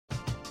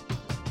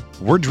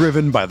We're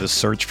driven by the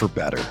search for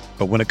better.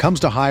 But when it comes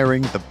to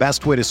hiring, the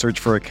best way to search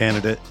for a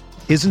candidate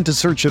isn't to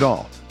search at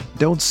all.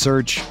 Don't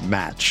search,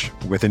 match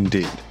with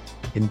Indeed.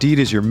 Indeed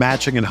is your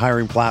matching and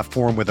hiring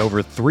platform with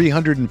over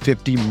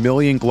 350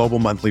 million global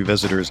monthly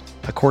visitors,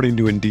 according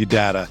to Indeed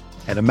data,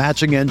 and a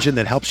matching engine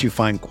that helps you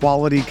find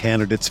quality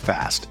candidates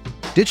fast.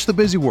 Ditch the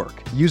busy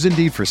work. Use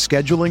Indeed for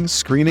scheduling,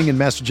 screening, and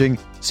messaging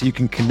so you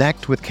can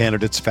connect with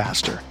candidates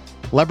faster.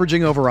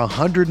 Leveraging over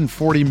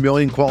 140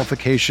 million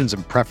qualifications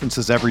and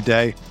preferences every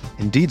day,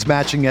 Indeed's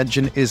matching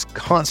engine is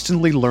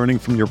constantly learning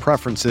from your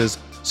preferences,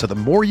 so the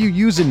more you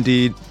use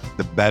Indeed,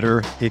 the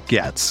better it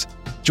gets.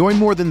 Join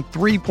more than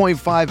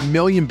 3.5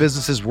 million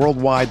businesses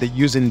worldwide that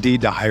use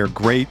Indeed to hire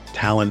great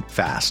talent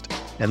fast.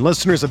 And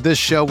listeners of this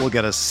show will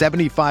get a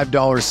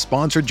 $75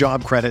 sponsored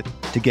job credit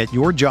to get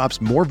your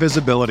jobs more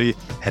visibility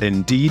at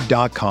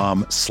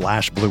Indeed.com/Blue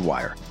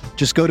Wire.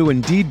 Just go to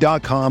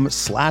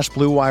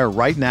Indeed.com/Blue Wire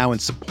right now and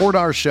support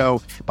our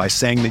show by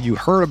saying that you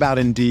heard about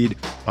Indeed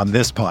on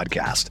this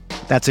podcast.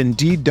 That's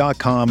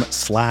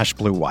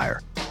Indeed.com/Blue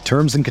Wire.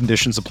 Terms and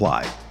conditions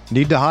apply.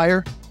 Need to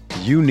hire?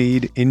 You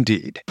need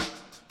Indeed.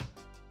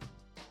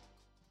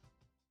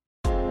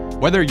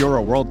 Whether you're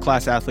a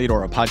world-class athlete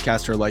or a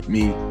podcaster like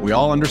me, we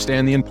all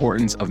understand the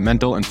importance of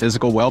mental and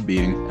physical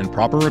well-being and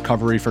proper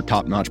recovery for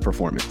top-notch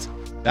performance.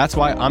 That's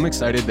why I'm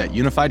excited that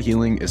Unified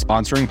Healing is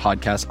sponsoring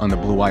podcasts on the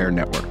Blue Wire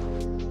Network.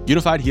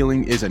 Unified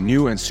Healing is a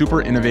new and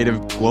super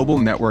innovative global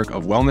network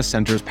of wellness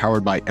centers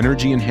powered by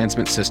Energy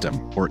Enhancement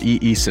System, or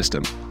EE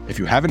System. If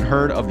you haven't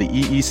heard of the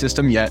EE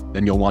System yet,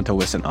 then you'll want to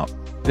listen up.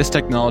 This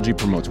technology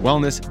promotes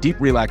wellness, deep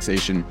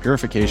relaxation,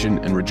 purification,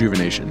 and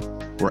rejuvenation.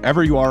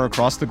 Wherever you are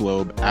across the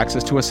globe,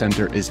 access to a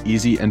center is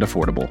easy and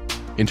affordable.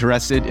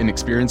 Interested in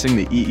experiencing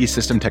the EE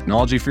System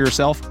technology for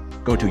yourself?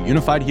 Go to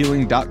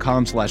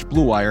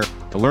unifiedhealing.com/Blue Wire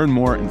to learn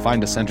more and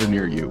find a center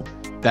near you.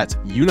 That's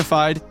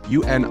unified,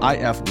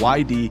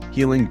 UNIFYD,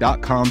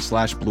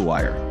 healing.com/Blue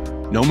Wire.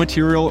 No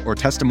material or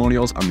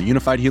testimonials on the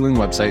Unified Healing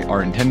website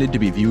are intended to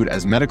be viewed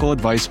as medical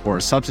advice or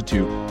a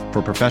substitute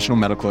for professional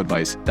medical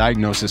advice,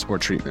 diagnosis, or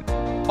treatment.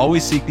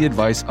 Always seek the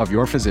advice of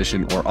your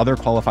physician or other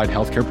qualified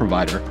healthcare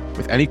provider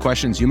with any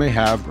questions you may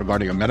have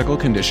regarding a medical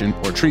condition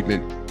or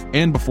treatment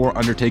and before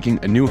undertaking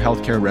a new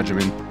healthcare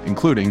regimen,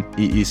 including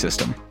EE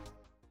System.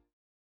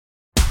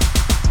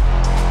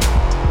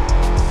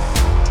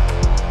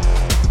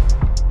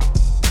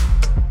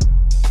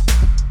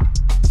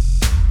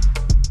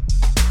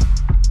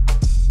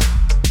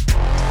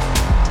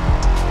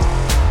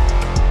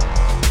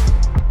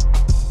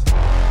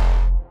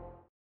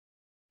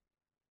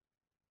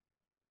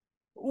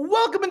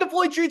 Welcome into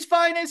Floyd Street's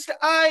Finest.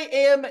 I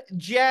am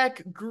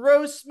Jack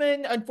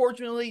Grossman.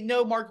 Unfortunately,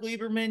 no Mark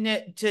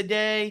Lieberman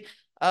today.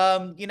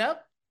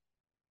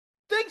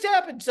 Things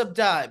happen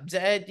sometimes.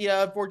 And,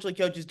 unfortunately,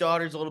 Coach's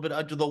daughter's a little bit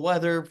under the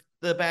weather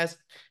the past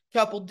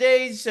couple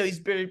days, so he's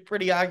been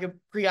pretty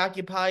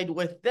preoccupied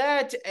with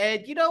that.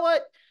 And you know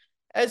what?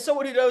 As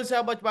someone who knows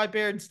how much my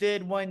parents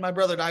did when my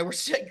brother and I were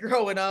sick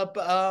growing up,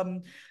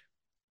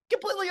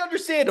 completely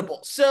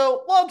understandable.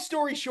 So, long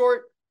story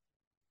short,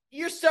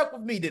 you're stuck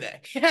with me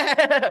today.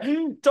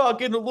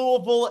 Talking to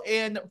Louisville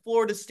and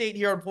Florida State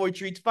here on Floyd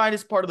Street's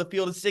Finest, part of the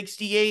Field of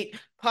 68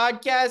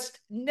 podcast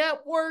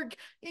network.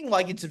 You can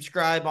like and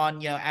subscribe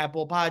on,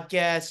 Apple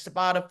Podcasts,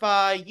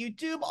 Spotify,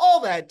 YouTube, all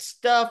that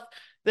stuff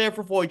there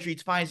for Floyd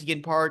Street's Finest.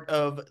 Again, part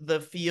of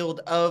the Field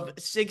of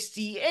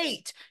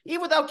 68.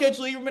 Even without Coach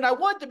Lieberman, I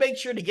wanted to make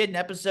sure to get an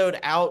episode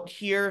out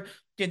here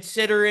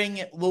considering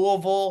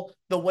Louisville,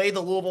 the way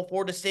the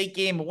Louisville-Florida State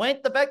game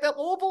went, the fact that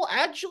Louisville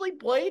actually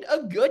played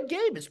a good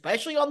game,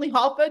 especially on the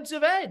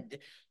offensive end.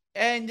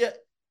 And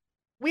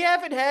we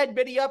haven't had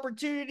many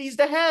opportunities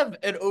to have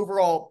an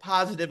overall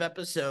positive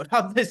episode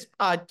on this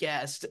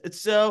podcast.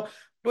 So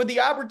when the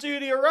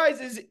opportunity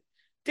arises,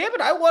 damn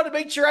it, I want to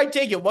make sure I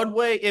take it one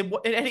way, in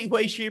any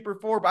way, shape, or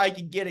form I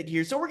can get it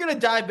here. So we're going to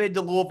dive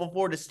into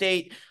Louisville-Florida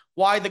State,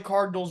 why the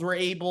Cardinals were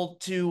able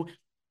to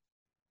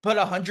put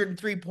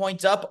 103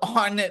 points up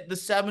on the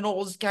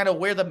Seminoles, kind of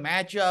where the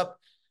matchup,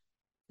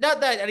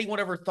 not that anyone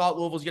ever thought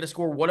Louisville was going to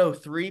score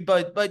 103,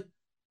 but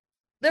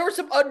there were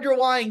some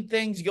underlying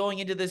things going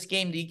into this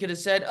game that you could have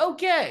said,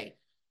 okay,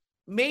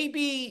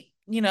 maybe,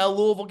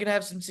 Louisville can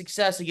have some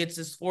success against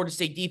this Florida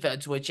State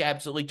defense, which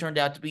absolutely turned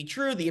out to be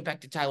true. The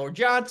impact of Tyler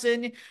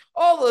Johnson,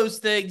 all those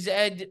things.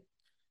 And,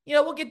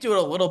 we'll get to it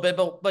a little bit,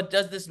 but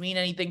does this mean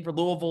anything for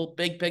Louisville?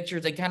 Big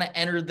pictures, they kind of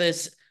enter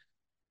this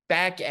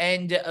back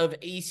end of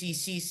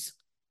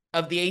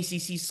the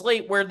ACC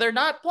slate where they're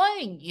not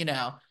playing,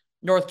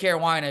 North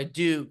Carolina,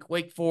 Duke,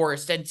 Wake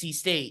Forest, NC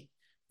State,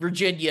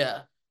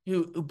 Virginia,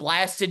 who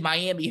blasted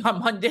Miami on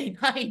Monday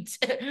night,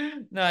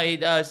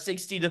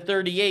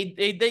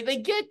 60-38. They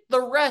get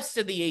the rest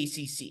of the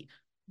ACC,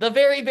 the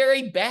very,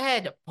 very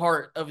bad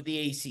part of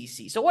the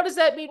ACC. So what does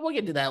that mean? We'll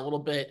get to that a little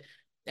bit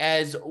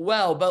as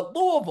well. But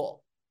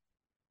Louisville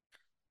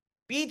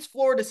beats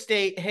Florida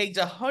State, hangs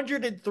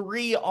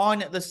 103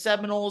 on the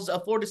Seminoles, a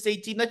Florida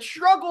State team that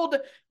struggled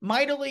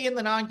mightily in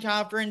the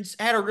non-conference,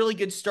 had a really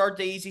good start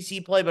to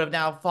ACC play, but have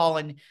now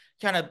fallen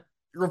kind of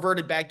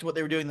reverted back to what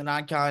they were doing in the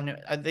non-con.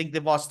 I think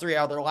they've lost 3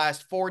 out of their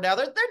last 4. Now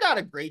they're not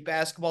a great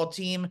basketball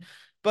team,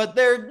 but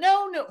they're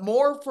known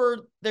more for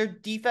their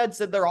defense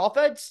than their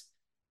offense.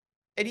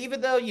 And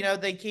even though,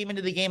 they came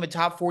into the game a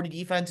top 40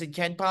 defense in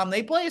KenPom,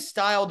 they play a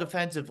style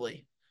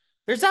defensively.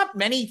 There's not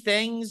many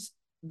things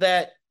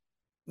that,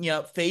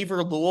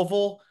 favor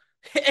Louisville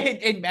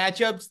in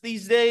matchups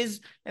these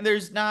days. And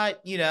there's not,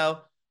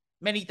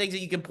 many things that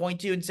you can point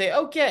to and say,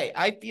 okay,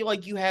 I feel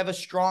like you have a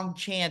strong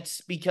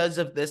chance because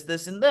of this,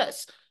 this, and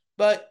this.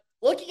 But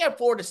looking at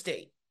Florida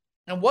State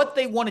and what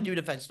they want to do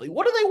defensively,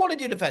 what do they want to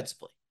do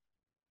defensively?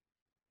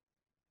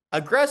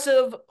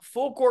 Aggressive,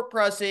 full court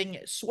pressing,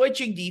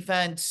 switching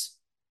defense,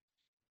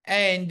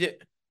 and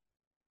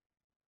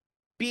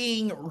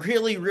being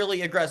really,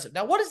 really aggressive.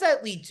 Now, what does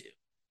that lead to?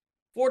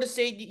 Florida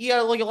State, you got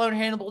to look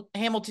at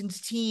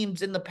Hamilton's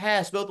teams in the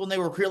past, both when they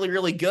were really,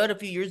 really good a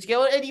few years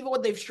ago and even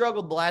when they've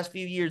struggled the last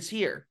few years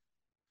here.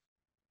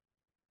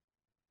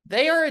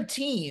 They are a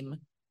team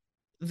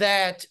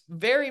that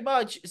very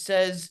much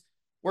says,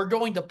 we're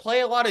going to play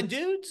a lot of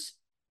dudes,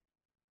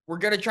 we're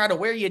going to try to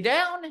wear you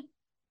down,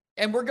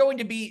 and we're going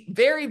to be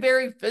very,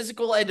 very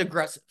physical and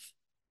aggressive.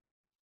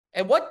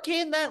 And what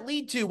can that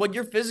lead to when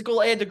you're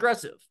physical and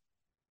aggressive?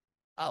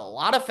 A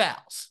lot of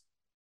fouls.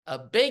 A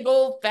big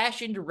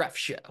old-fashioned ref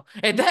show.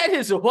 And that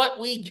is what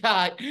we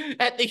got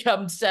at the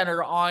Yum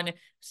Center on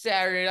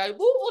Saturday night.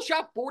 Louisville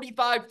shot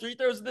 45 free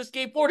throws in this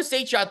game. Florida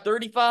State shot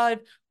 35.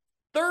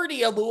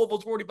 30 of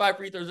Louisville's 45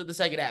 free throws in the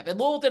second half. And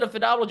Louisville did a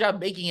phenomenal job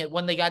making it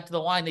when they got to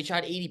the line. They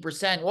shot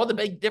 80%. One of the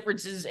big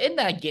differences in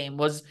that game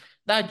was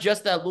not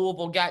just that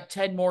Louisville got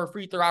 10 more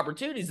free throw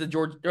opportunities than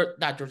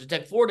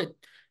Florida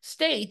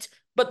State,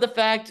 but the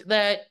fact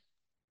that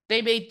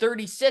they made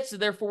 36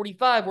 of their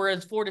 45,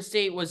 whereas Florida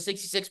State was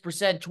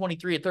 66%,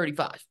 23 of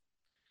 35.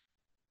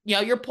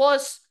 You're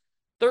plus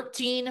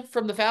 13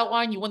 from the foul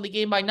line. You win the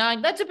game by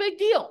 9. That's a big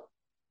deal.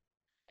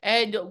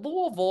 And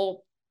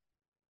Louisville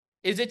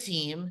is a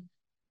team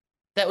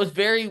that was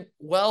very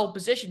well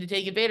positioned to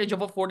take advantage of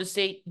what Florida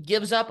State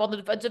gives up on the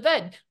defensive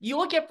end. You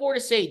look at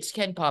Florida State's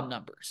KenPom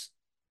numbers.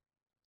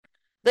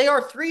 They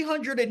are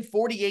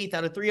 348th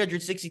out of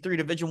 363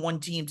 Division I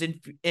teams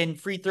in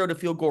free throw to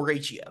field goal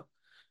ratio,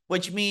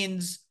 which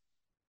means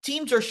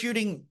teams are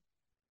shooting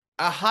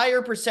a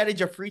higher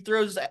percentage of free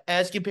throws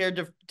as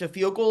compared to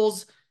field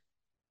goals.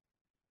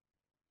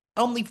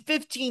 Only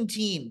 15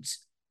 teams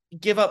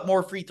give up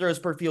more free throws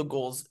per field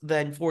goals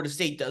than Florida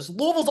State does.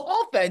 Louisville's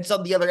offense,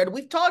 on the other end,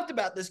 we've talked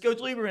about this, Coach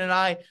Lieberman and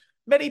I,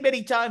 many,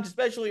 many times,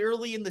 especially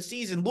early in the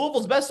season.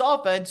 Louisville's best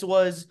offense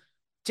was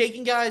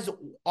taking guys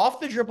off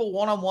the dribble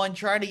one-on-one,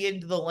 trying to get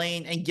into the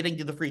lane and getting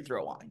to the free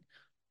throw line.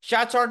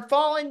 Shots aren't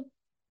falling,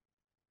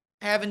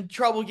 having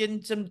trouble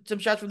getting some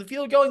shots from the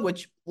field going,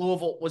 which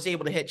Louisville was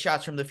able to hit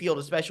shots from the field,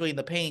 especially in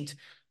the paint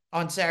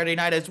on Saturday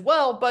night as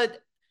well. But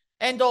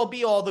end all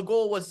be all, the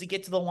goal was to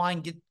get to the line,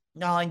 get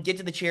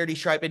to the charity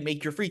stripe and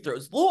make your free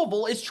throws.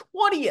 Louisville is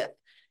 20th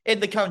in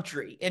the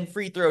country in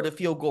free throw to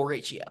field goal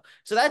ratio.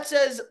 So that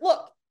says,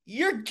 look,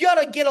 you're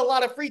going to get a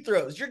lot of free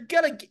throws. You're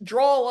going to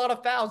draw a lot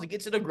of fouls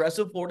against an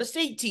aggressive Florida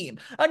State team.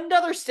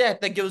 Another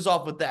stat that goes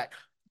off with that.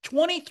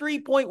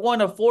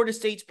 23.1 of Florida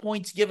State's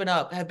points given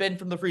up have been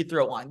from the free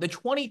throw line. The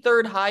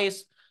 23rd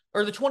highest,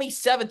 or the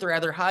 27th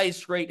rather,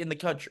 highest rate in the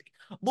country.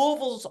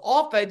 Louisville's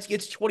offense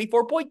gets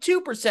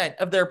 24.2%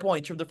 of their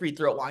points from the free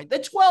throw line, the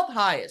 12th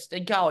highest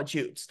in college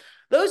hoops.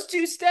 Those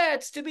two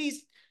stats, to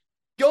be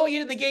going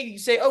into the game, you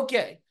say,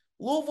 okay,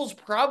 Louisville's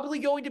probably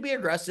going to be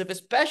aggressive,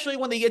 especially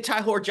when they get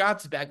Tyler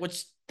Johnson back,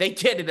 which they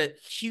did in a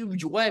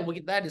huge way. We'll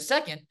get that in a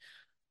second.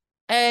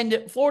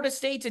 And Florida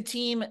State's a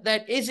team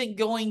that isn't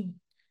going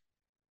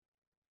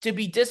to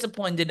be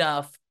disciplined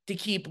enough to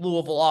keep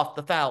Louisville off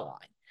the foul line.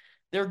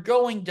 They're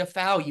going to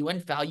foul you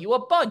and foul you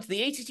a bunch.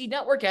 The ACC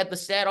Network had the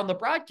stat on the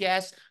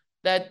broadcast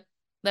that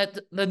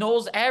the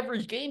Noles'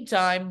 average game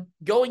time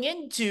going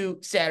into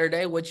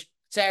Saturday, which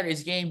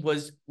Saturday's game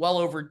was well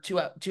over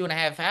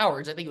 2.5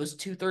 hours. I think it was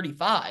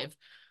 2:35.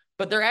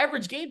 But their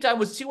average game time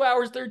was 2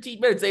 hours, 13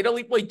 minutes. They'd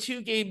only played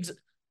 2 games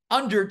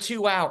under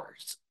 2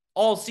 hours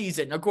all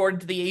season,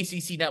 according to the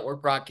ACC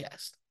Network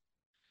broadcast.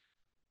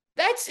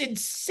 That's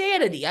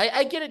insanity.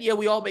 I get it.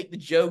 We all make the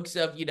jokes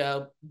of,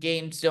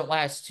 games don't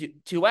last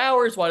 2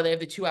 hours. Why do they have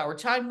the 2-hour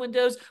time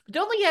windows? But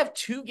don't they have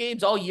 2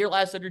 games all year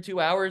last under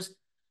 2 hours?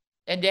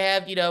 And to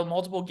have,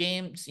 multiple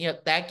games,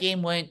 that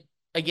game went,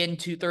 again,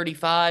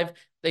 2:35.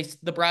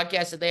 The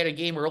broadcast that they had a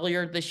game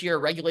earlier this year, a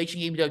regulation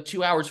game,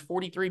 2 hours,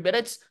 43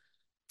 minutes.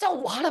 It's a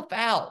lot of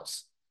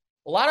fouls.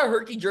 A lot of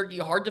herky-jerky,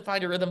 hard to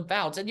find a rhythm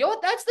fouls. And you know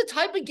what? That's the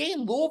type of game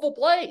Louisville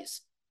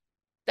plays.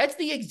 That's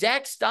the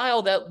exact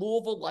style that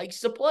Louisville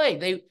likes to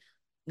play.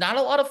 Not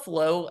a lot of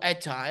flow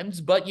at times,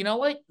 but you know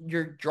what?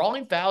 You're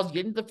drawing fouls,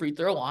 getting to the free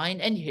throw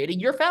line, and hitting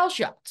your foul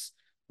shots.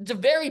 It's a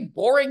very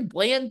boring,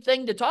 bland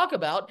thing to talk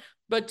about,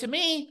 but to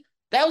me,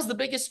 that was the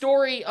biggest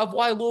story of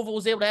why Louisville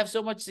was able to have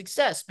so much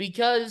success,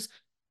 because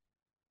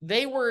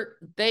they knew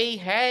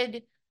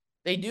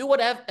what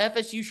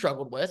FSU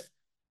struggled with.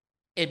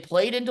 It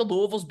played into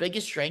Louisville's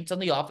biggest strengths on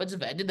the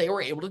offensive end, and they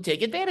were able to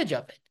take advantage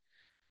of it.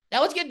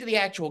 Now let's get into the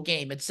actual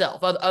game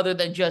itself, other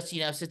than just,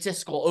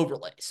 statistical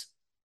overlays.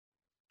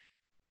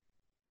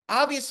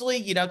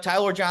 Obviously,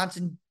 Tyler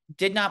Johnson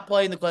did not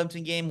play in the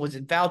Clemson game, was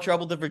in foul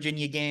trouble the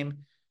Virginia game.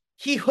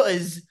 He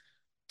was,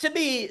 to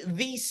me,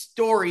 the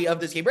story of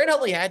this game. Brandon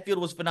Huntley Hatfield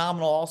was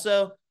phenomenal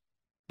also,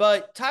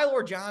 but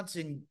Tyler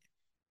Johnson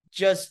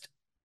just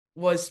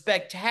was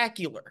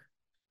spectacular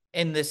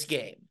in this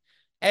game.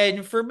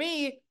 And for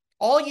me,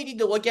 all you need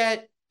to look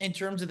at in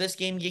terms of this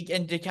game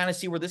and to kind of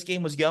see where this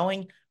game was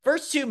going,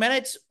 first 2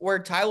 minutes where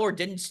Tyler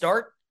didn't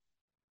start,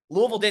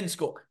 Louisville didn't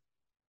score.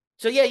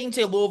 So, yeah, you can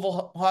say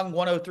Louisville hung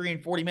 103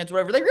 in 40 minutes,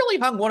 whatever. They really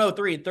hung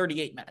 103 in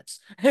 38 minutes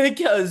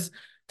because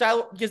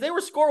they were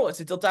scoreless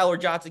until Tyler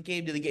Johnson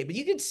came to the game. But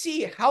you can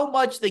see how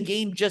much the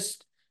game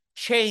just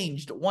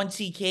changed once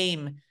he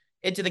came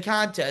into the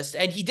contest.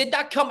 And he did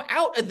not come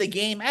out of the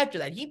game after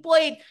that. He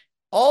played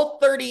all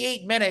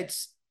 38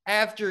 minutes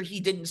after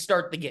he didn't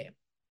start the game.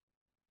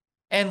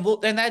 And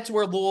that's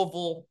where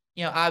Louisville,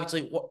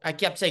 obviously, I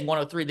kept saying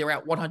 103. They were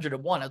at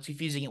 101. I was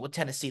confusing it with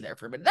Tennessee there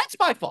for a minute. That's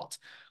my fault.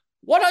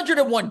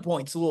 101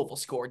 points Louisville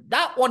scored,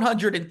 not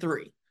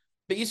 103.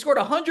 But you scored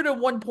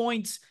 101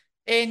 points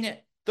in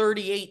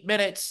 38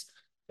 minutes.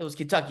 It was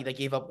Kentucky that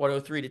gave up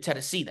 103 to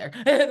Tennessee there.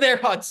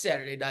 They're on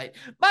Saturday night.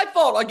 My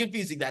fault on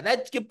confusing that.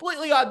 That's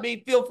completely on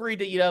me. Feel free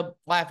to,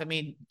 laugh at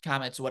me,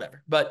 comments,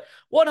 whatever. But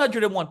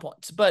 101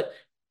 points. But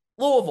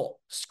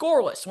Louisville,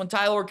 scoreless when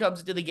Tyler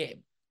comes into the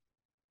game.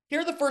 Here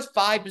are the first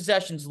 5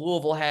 possessions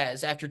Louisville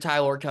has after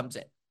Tyler comes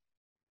in.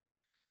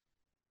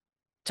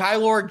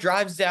 Tyler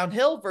drives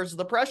downhill versus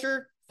the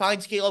pressure,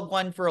 finds Caleb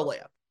Glenn for a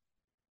layup.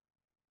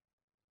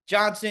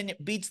 Johnson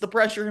beats the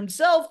pressure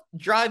himself,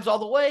 drives all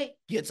the way,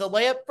 gets a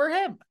layup for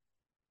him.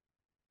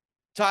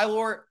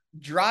 Tyler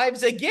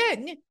drives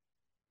again.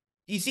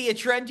 You see a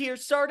trend here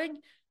starting?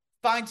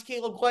 Finds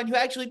Caleb Glenn, who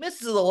actually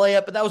misses the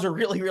layup, but that was a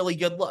really, really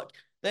good look.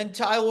 Then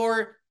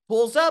Tyler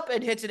pulls up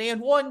and hits an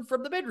and one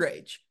from the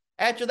mid-range.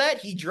 After that,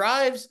 he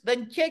drives,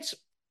 then kicks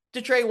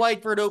to Trey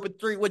White for an open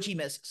 3, which he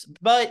misses.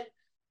 But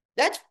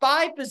that's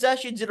 5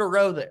 possessions in a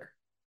row there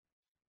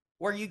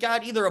where you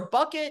got either a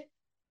bucket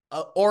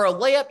or a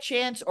layup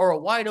chance or a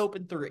wide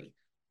open 3.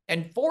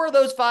 And 4 of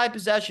those 5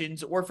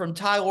 possessions were from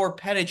Tyler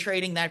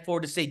penetrating that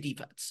Florida State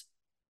defense.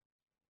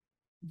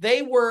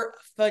 They were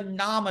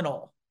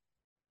phenomenal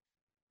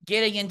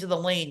getting into the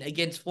lane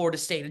against Florida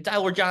State. And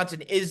Tyler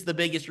Johnson is the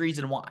biggest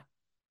reason why.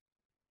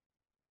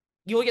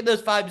 You look at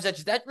those 5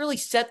 possessions, that really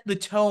set the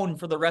tone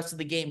for the rest of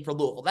the game for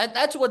Louisville.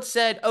 That's what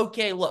said,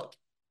 okay, look,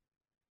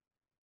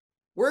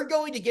 we're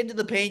going to get into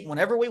the paint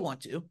whenever we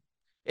want to.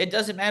 It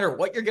doesn't matter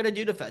what you're going to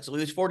do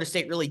defensively. Florida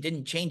State really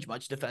didn't change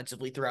much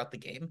defensively throughout the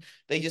game.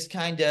 They just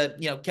kind of,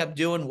 kept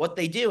doing what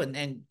they do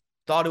and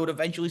thought it would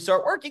eventually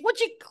start working,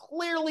 which it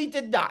clearly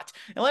did not.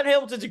 And Len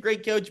Hamilton's a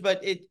great coach,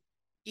 but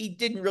he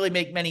didn't really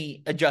make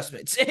many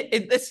adjustments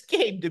in this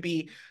game, to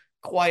be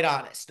quite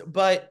honest.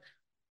 But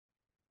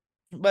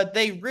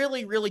they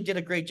really, really did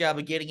a great job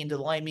of getting into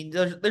the line. I mean,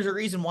 there's a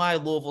reason why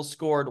Louisville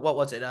scored,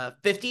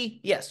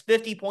 50? Yes,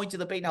 50 points in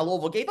the paint. Now,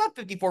 Louisville gave up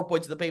 54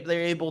 points in the paint, but they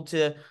were able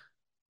to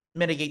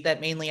mitigate that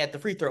mainly at the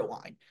free throw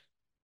line.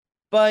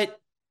 But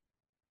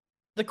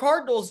the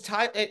Cardinals,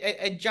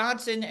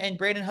 Johnson and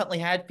Brandon Huntley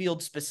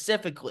Hatfield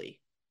specifically,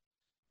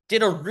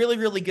 did a really,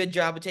 really good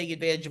job of taking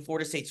advantage of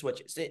Florida State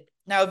switches.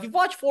 Now, if you've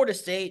watched Florida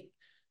State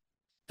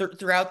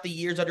throughout the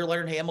years under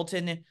Leonard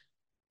Hamilton,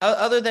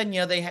 other than,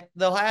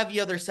 they'll have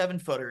their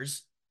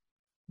 7-footers,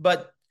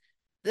 but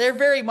they're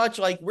very much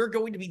like, we're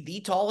going to be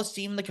the tallest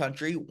team in the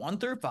country, 1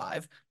 through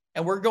 5,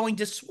 and we're going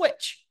to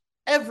switch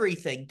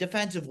everything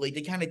defensively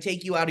to kind of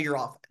take you out of your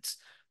offense.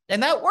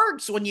 And that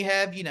works when you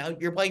have,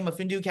 you're playing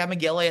Mafundu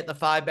Kamagele at the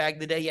 5 back in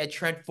the day. You had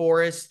Trent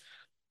Forrest,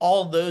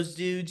 all those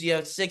dudes,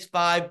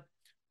 6'5",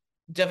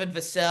 Devin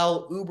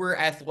Vassell, uber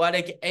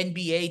athletic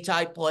NBA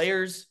type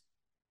players.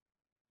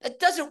 That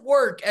doesn't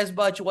work as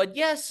much when,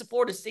 yes,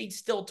 Florida State's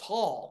still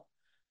tall,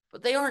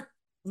 but they aren't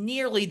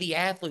nearly the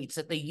athletes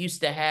that they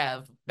used to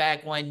have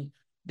back when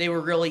they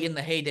were really in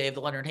the heyday of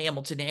the Leonard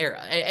Hamilton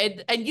era.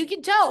 And you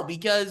can tell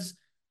because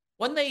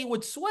when they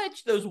would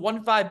switch those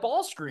 1-5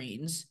 ball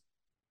screens,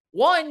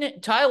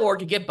 1, Tyler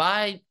could get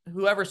by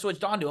whoever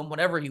switched onto him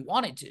whenever he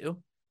wanted to.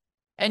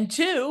 And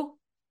 2,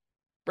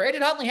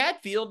 Brandon Huntley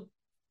Hatfield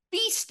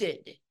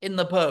feasted in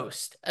the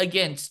post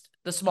against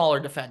the smaller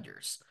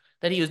defenders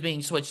that he was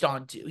being switched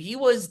on to. He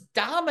was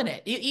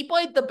dominant. He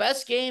played the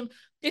best game.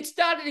 It's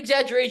not an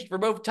exaggeration for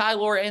both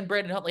Tyler and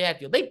Brandon Huntley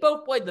Hatfield. They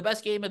both played the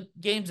best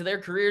games of their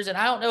careers, and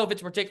I don't know if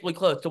it's particularly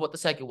close to what the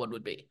second one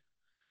would be.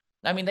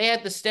 I mean, they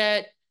had the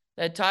stat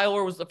that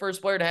Tyler was the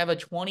first player to have a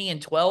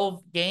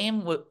 20-12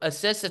 game with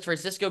assists at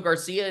Francisco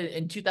Garcia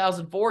in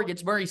 2004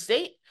 against Murray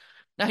State.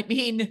 I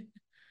mean,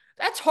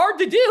 that's hard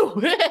to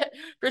do.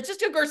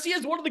 Francisco Garcia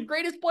is one of the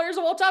greatest players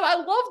of all time. I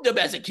loved him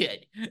as a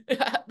kid.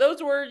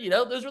 Those were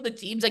the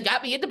teams that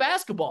got me into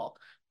basketball.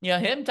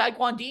 Him,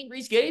 Taekwon Dean,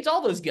 Reese Gaines,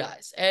 all those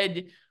guys.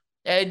 And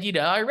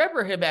I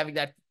remember him having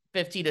that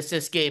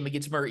 15-assist game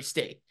against Murray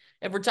State.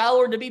 And for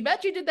Tyler to be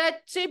mentioned in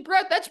that same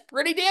breath, that's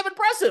pretty damn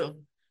impressive.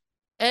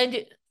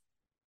 And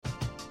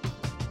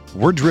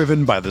We're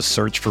driven by the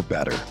search for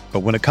better. But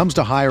when it comes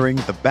to hiring,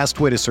 the best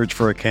way to search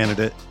for a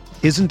candidate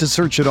isn't to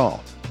search at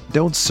all.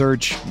 Don't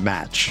search,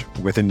 match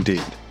with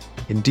Indeed.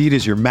 Indeed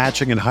is your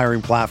matching and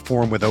hiring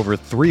platform with over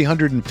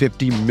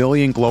 350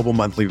 million global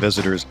monthly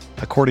visitors,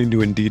 according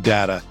to Indeed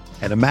data,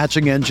 and a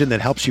matching engine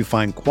that helps you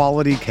find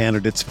quality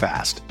candidates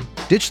fast.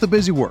 Ditch the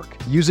busy work.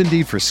 Use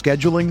Indeed for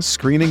scheduling,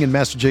 screening, and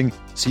messaging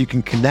so you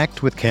can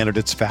connect with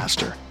candidates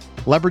faster.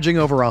 Leveraging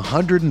over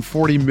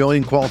 140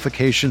 million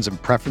qualifications and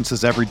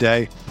preferences every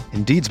day,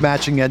 Indeed's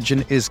matching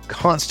engine is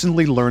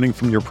constantly learning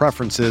from your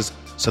preferences,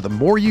 so the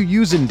more you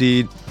use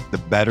Indeed, the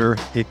better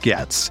it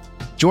gets.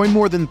 Join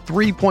more than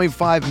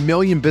 3.5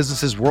 million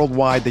businesses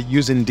worldwide that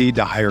use Indeed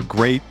to hire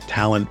great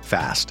talent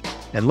fast.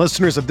 And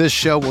listeners of this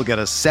show will get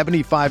a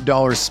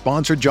 $75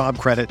 sponsored job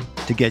credit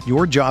to get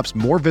your jobs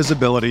more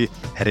visibility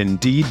at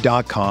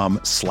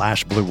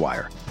Indeed.com/Blue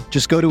Wire.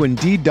 Just go to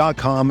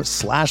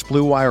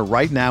Indeed.com/Blue Wire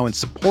right now and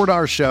support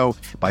our show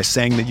by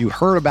saying that you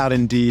heard about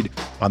Indeed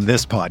on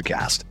this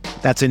podcast.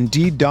 That's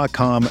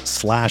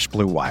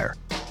Indeed.com/Blue Wire.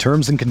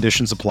 Terms and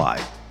conditions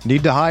apply.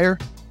 Need to hire?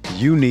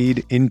 You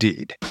need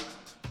Indeed.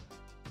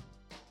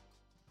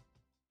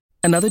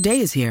 Another day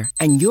is here,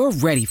 and you're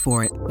ready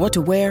for it. What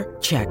to wear?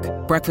 Check.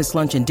 Breakfast,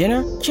 lunch, and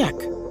dinner? Check.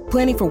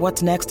 Planning for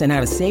what's next and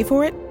how to save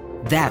for it?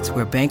 That's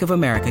where Bank of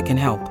America can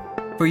help.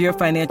 For your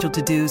financial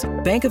to-dos,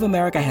 Bank of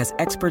America has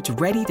experts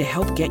ready to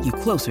help get you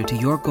closer to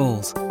your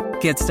goals.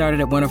 Get started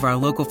at one of our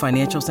local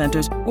financial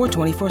centers or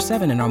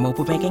 24/7 in our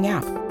mobile banking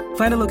app.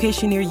 Find a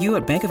location near you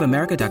at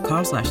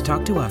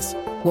bankofamerica.com/talktous.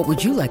 What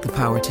would you like the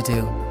power to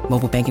do?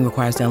 Mobile banking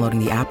requires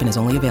downloading the app and is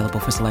only available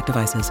for select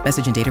devices.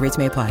 Message and data rates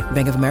may apply.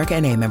 Bank of America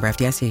N.A., member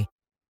FDIC.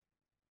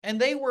 And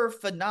they were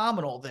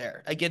phenomenal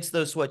there against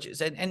those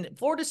switches. And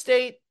Florida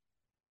State,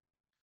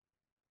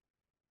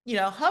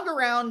 hung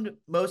around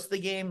most of the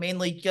game,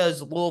 mainly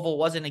because Louisville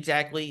wasn't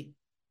exactly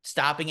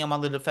stopping them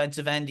on the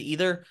defensive end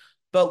either.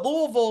 But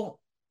Louisville,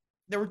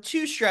 there were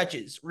two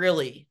stretches,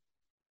 really,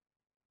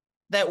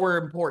 that were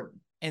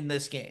important in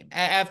this game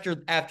after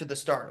the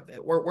start of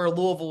it, where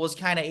Louisville was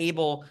kind of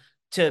able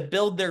to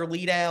build their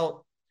lead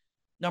out,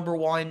 number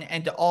one,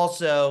 and to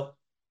also,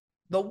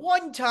 the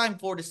one time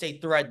Florida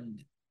State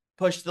threatened,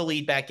 push the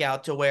lead back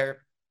out to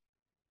where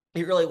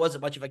it really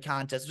wasn't much of a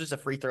contest. It was just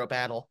a free throw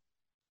battle,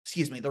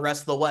 the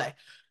rest of the way.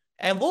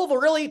 And Louisville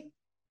really,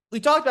 we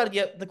talked about it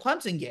yet, the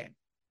Clemson game,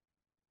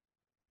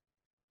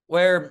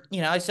 where,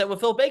 I said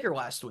with Phil Baker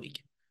last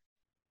week,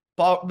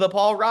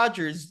 Paul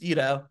Rogers,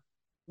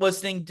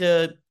 listening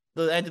to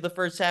the end of the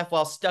first half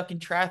while stuck in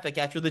traffic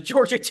after the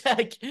Georgia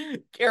Tech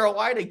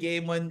Carolina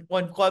game when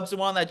Clemson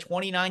won that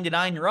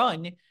 29-9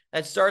 run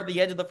that started the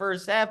end of the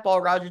first half.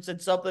 Paul Rogers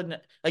said something,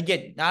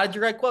 again, not a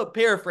direct quote,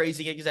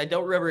 paraphrasing it because I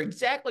don't remember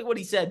exactly what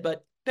he said,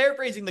 but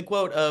paraphrasing the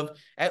quote of,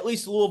 at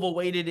least Louisville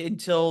waited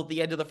until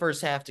the end of the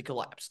first half to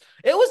collapse.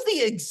 It was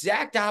the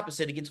exact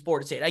opposite against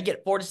Florida State. I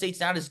get Florida State's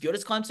not as good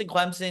as Clemson.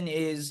 Clemson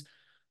is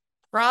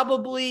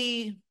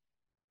probably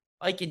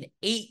like an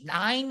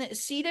 8-9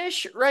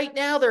 seed-ish right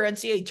now. Their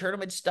NCAA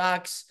tournament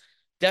stock's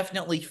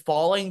definitely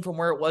falling from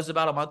where it was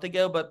about a month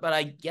ago, but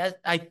I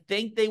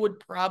think they would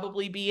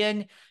probably be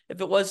in if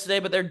it was today,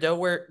 but they're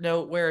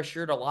nowhere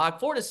assured a lock.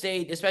 Florida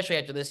State, especially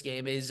after this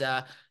game, is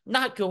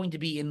not going to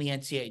be in the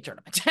NCAA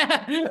tournament.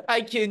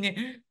 I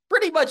can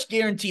pretty much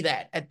guarantee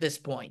that at this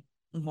point.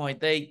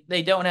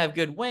 They don't have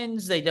good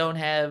wins. They don't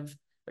have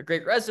a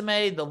great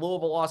resume. The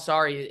Louisville loss,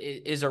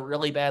 is a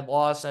really bad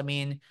loss. I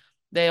mean,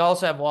 they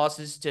also have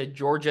losses to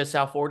Georgia,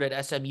 South Florida,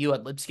 at SMU,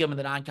 at Lipscomb in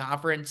the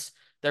non-conference.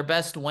 Their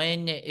best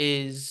win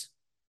is,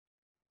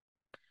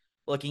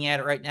 looking at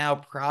it right now,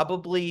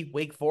 probably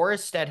Wake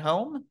Forest at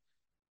home.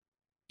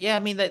 Yeah, I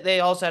mean, they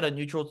also had a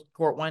neutral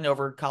court win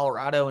over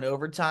Colorado in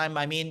overtime.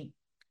 I mean,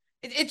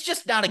 it's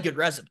just not a good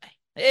resume.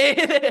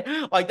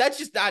 That's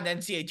just not an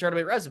NCAA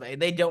tournament resume.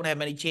 They don't have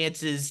many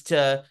chances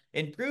to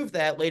improve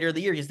that later in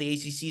the year because the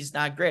ACC is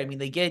not great. I mean,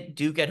 they get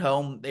Duke at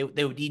home. They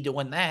would need to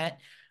win that.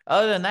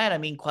 Other than that, I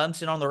mean,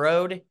 Clemson on the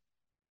road.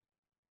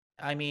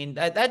 I mean,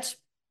 that's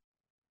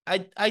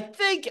I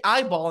think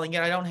eyeballing it.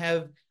 I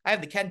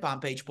have the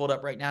KenPom page pulled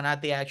up right now,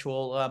 not the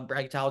actual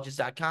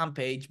bracketologist.com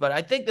page, but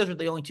I think those are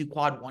the only two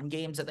quad one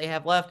games that they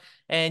have left.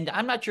 And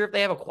I'm not sure if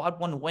they have a quad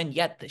one win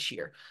yet this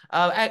year.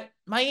 At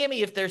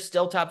Miami, if they're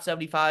still top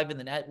 75 in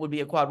the net, would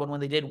be a quad one when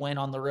they did win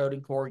on the road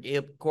in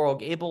Coral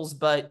Gables,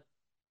 but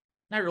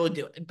not really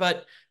doing it.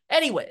 But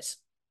anyways,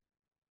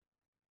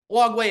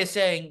 long way of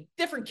saying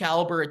different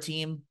caliber of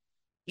team.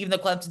 Even though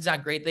Clemson's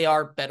not great, they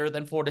are better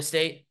than Florida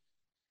State.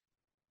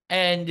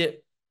 And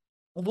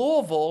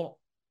Louisville,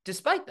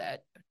 despite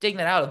that, taking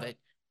that out of it,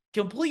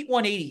 complete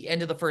 180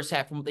 end of the first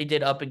half from what they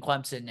did up in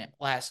Clemson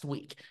last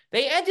week.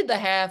 They ended the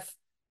half,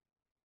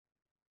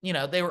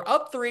 they were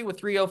up 3 with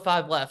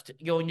 3:05 left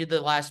going to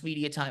the last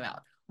media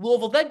timeout.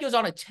 Louisville then goes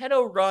on a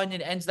 10-0 run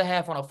and ends the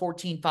half on a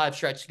 14-5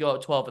 stretch to go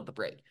out 12 at the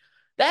break.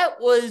 That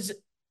was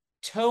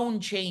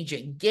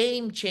tone-changing,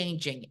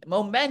 game-changing,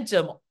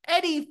 momentum,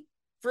 any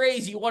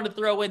phrase you want to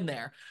throw in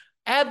there.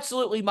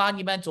 Absolutely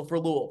monumental for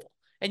Louisville.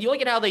 And you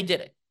look at how they did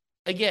it.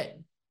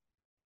 Again,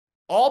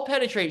 all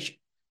penetration.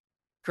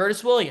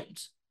 Curtis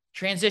Williams,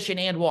 transition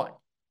and one.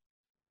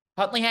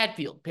 Huntley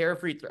Hatfield, pair of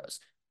free throws.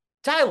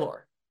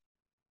 Tyler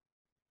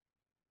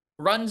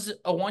runs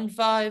a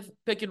 1-5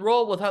 pick and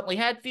roll with Huntley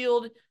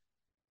Hatfield,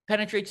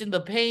 penetrates in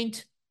the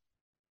paint.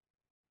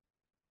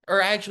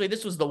 Or actually,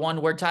 this was the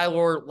one where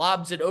Tyler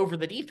lobs it over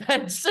the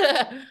defense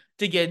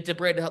to get to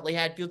Brandon Huntley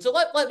Hatfield. So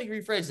let me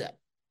rephrase that.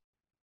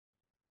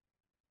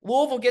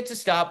 Louisville gets a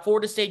stop.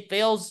 Florida State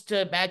fails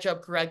to match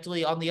up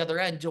correctly on the other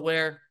end to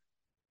where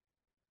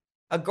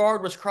a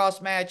guard was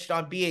cross-matched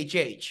on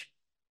BHH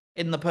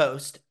in the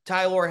post.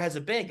 Tyler has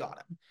a big on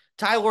him.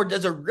 Tyler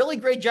does a really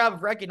great job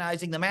of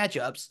recognizing the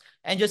matchups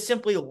and just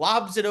simply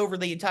lobs it over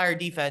the entire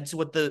defense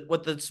with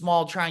the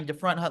small trying to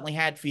front Huntley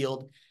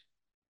Hatfield.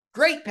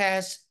 Great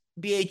pass.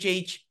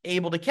 BHH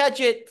able to catch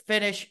it,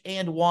 finish,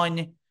 and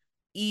one.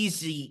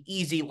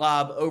 Easy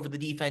lob over the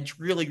defense.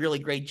 Really, really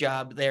great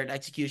job there in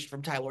execution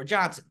from Tyler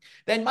Johnson.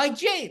 Then Mike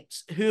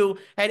James, who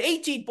had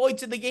 18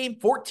 points in the game,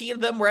 14 of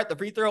them were at the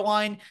free throw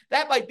line.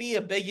 That might be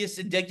a biggest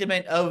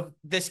indictment of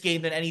this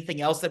game than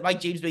anything else, that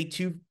Mike James made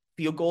 2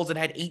 field goals and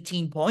had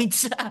 18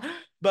 points,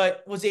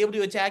 but was able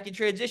to attack in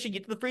transition,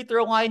 get to the free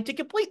throw line to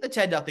complete the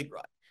 10-0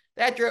 run.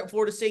 After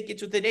Florida State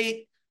gets within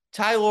 8,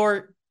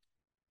 Tyler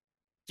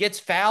gets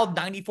fouled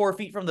 94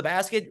 feet from the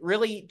basket.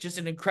 Really just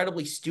an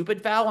incredibly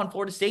stupid foul on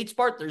Florida State's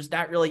part. There's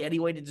not really any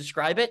way to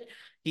describe it.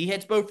 He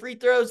hits both free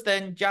throws.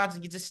 Then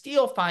Johnson gets a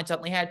steal, finds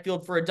Huntley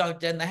Hatfield for a dunk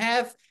to end the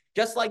half.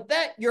 Just like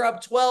that, you're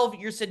up 12.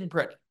 You're sitting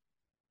pretty.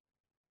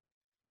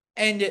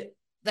 And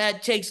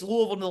that takes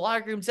Louisville to the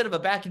locker room. Instead of a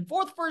back and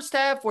forth first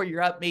half where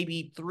you're up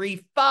maybe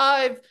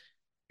 3-5,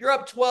 you're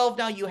up 12.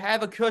 Now you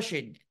have a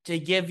cushion to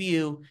give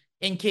you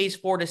in case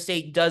Florida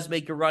State does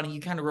make a run and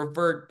you kind of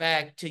revert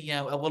back to,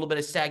 a little bit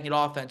of stagnant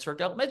offense for a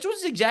couple minutes, which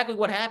is exactly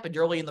what happened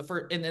early in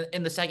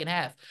the second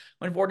half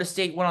when Florida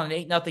State went on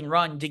an 8-0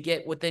 run to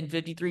get within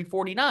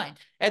 53-49.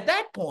 At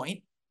that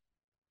point,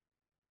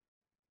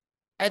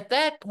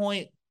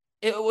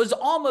 it was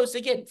almost,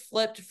 again,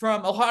 flipped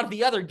from a lot of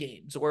the other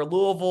games where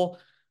Louisville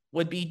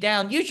would be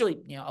down, usually,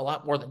 a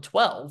lot more than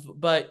 12,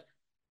 but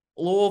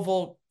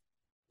Louisville,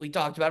 we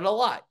talked about it a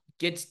lot,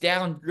 gets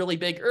down really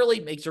big early,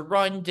 makes a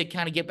run to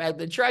kind of get back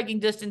the striking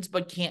distance,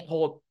 but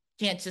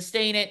can't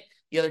sustain it.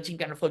 The other team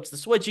kind of flips the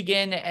switch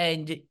again,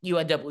 and you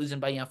end up losing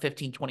by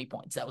 15, 20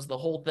 points. That was the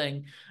whole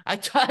thing I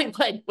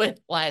led with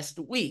last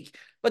week.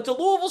 But to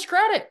Louisville's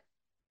credit,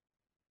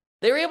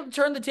 they were able to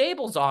turn the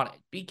tables on it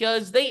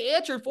because they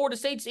answered Florida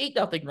State's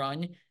 8-0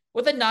 run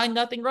with a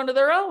 9-0 run of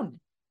their own,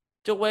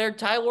 to where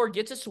Tyler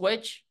gets a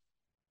switch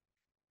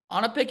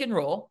on a pick and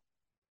roll,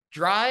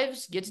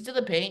 drives, gets into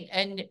the paint,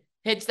 and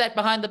hits that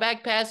behind the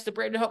back pass to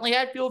Brandon Huntley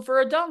Hatfield for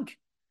a dunk.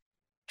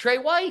 Trey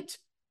White,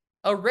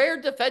 a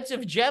rare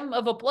defensive gem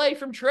of a play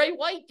from Trey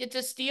White, gets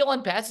a steal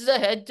and passes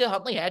ahead to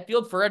Huntley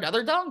Hatfield for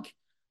another dunk.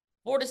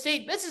 Florida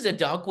State misses a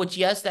dunk, which,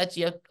 yes, that's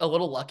a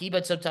little lucky,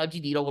 but sometimes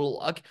you need a little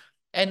luck.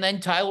 And then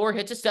Tyler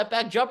hits a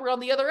step-back jumper on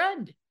the other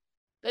end.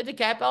 Then to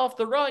cap off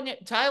the run,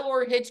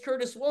 Tyler hits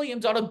Curtis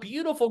Williams on a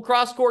beautiful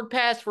cross-court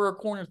pass for a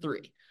corner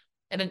 3.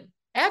 And then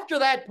after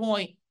that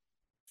point,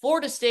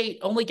 Florida State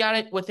only got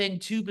it within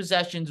 2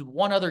 possessions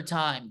one other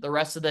time the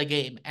rest of the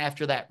game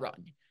after that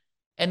run.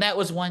 And that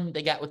was when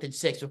they got within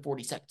 6 with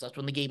 40 seconds. That's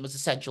when the game was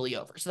essentially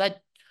over. So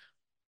that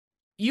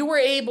you were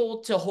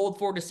able to hold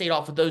Florida State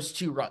off with those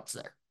 2 runs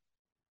there,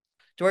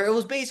 to where it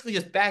was basically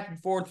just back and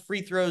forth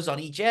free throws on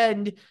each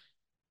end.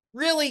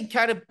 Really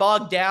kind of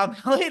bogged down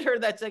later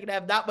in that second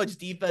half. Not much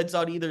defense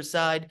on either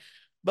side.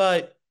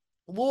 But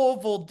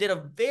Louisville did a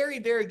very,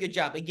 very good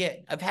job,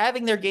 again, of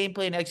having their game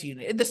plan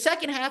executed. In the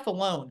second half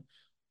alone,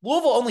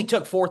 Louisville only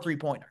took 4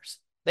 3-pointers.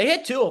 They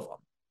hit 2 of them.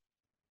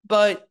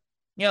 But,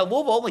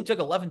 Louisville only took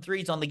 11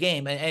 threes on the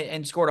game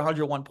and scored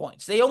 101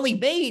 points. They only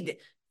made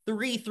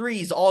 3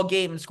 threes all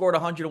game and scored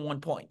 101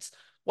 points.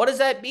 What does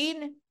that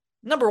mean?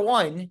 Number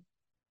one,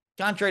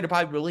 contrary to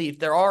popular belief,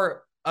 there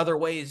are other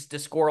ways to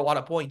score a lot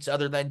of points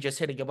other than just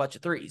hitting a bunch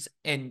of threes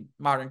in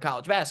modern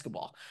college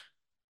basketball.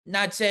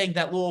 Not saying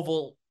that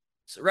Louisville's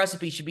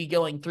recipe should be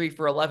going 3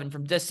 for 11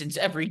 from distance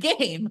every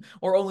game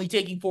or only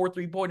taking 4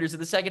 3-pointers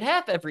in the second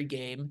half every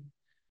game.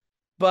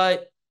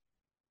 But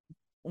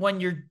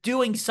when you're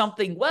doing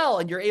something well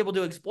and you're able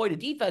to exploit a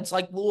defense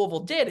like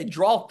Louisville did and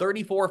draw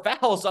 34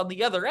 fouls on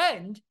the other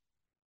end,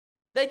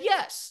 then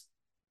yes,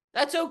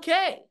 that's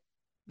okay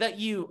that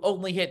you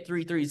only hit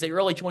 3 threes. They were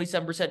only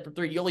 27% from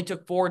 3. You only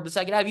took 4 in the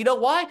second half. You know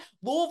why?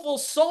 Louisville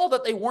saw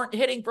that they weren't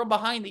hitting from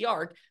behind the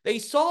arc. They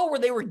saw where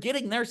they were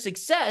getting their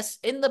success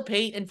in the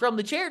paint and from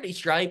the charity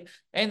stripe,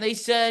 and they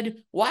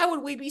said, why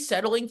would we be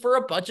settling for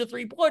a bunch of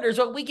 3-pointers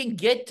when we can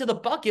get to the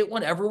bucket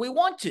whenever we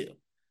want to?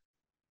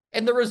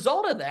 And the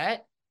result of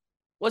that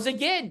was,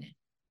 again,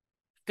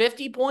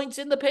 50 points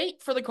in the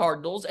paint for the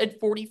Cardinals and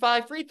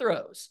 45 free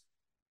throws.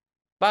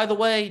 By the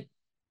way,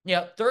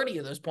 30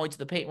 of those points in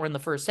the paint were in the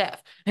first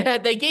half.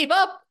 They gave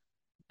up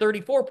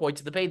 34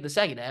 points in the paint in the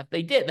second half.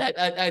 They did.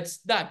 That's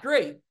not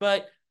great,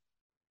 but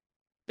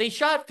they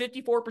shot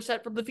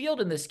 54% from the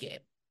field in this game.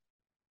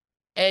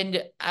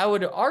 And I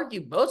would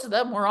argue most of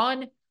them were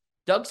on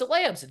dunks and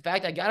layups. In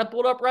fact, I got it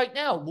pulled up right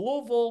now.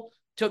 Louisville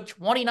took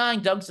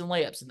 29 dunks and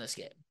layups in this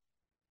game.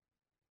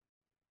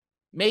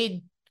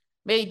 Made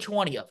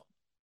 20 of them.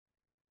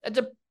 That's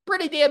a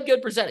pretty damn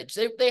good percentage.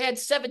 They had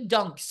 7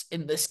 dunks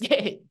in this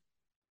game.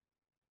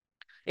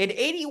 In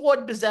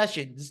 81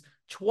 possessions,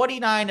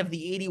 29 of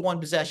the 81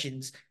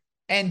 possessions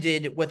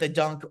ended with a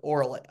dunk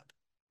or a layup.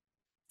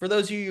 For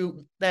those of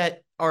you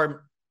that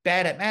are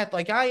bad at math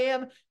like I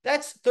am,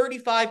 that's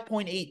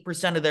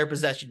 35.8% of their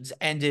possessions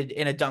ended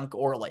in a dunk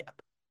or a layup.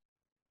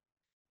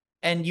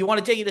 And you want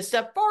to take it a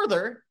step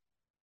farther,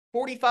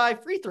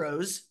 45 free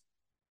throws.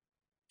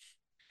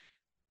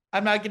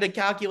 I'm not going to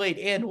calculate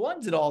and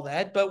ones and all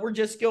that, but we're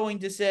just going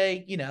to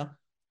say,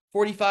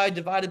 45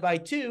 divided by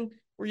 2,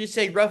 we're just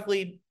say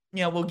roughly,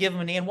 we'll give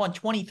them an and one,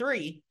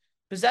 23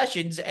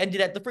 possessions ended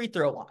at the free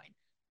throw line.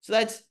 So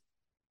that's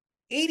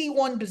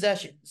 81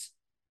 possessions,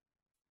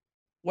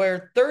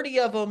 where 30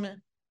 of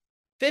them,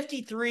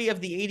 53 of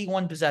the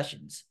 81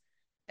 possessions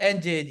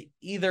ended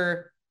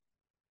either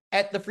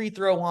at the free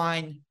throw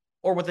line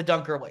or with a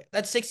dunk or layup.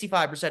 That's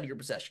 65% of your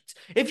possessions.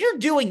 If you're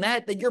doing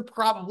that, then you're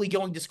probably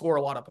going to score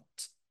a lot of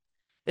points,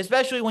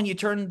 especially when you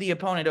turn the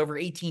opponent over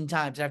 18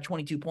 times and have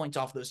 22 points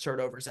off those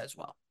turnovers as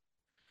well.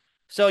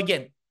 So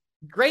again,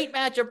 great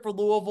matchup for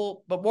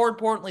Louisville, but more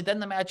importantly than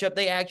the matchup,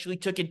 they actually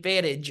took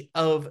advantage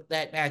of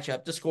that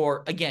matchup to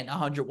score, again,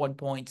 101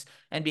 points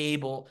and be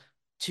able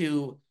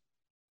to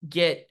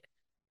get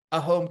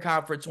a home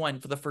conference win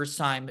for the first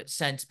time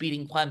since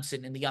beating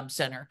Clemson in the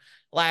Center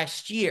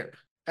last year.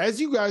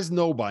 As you guys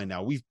know by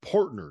now, we've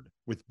partnered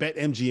with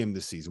BetMGM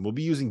this season. We'll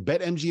be using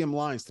BetMGM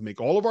lines to make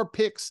all of our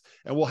picks,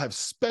 and we'll have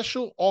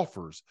special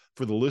offers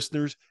for the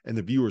listeners and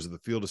the viewers of the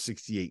Field of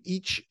 68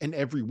 each and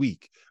every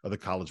week of the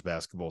college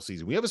basketball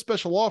season. We have a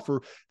special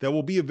offer that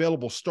will be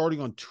available starting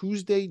on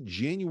Tuesday,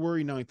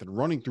 January 9th and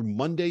running through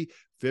Monday,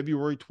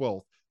 February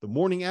 12th, the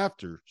morning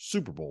after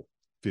Super Bowl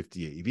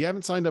 58. If you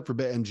haven't signed up for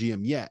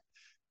BetMGM yet,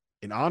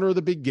 in honor of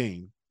the big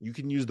game, you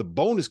can use the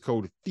bonus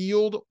code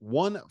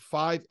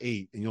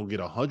FIELD158 and you'll get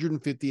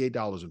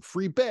 $158 in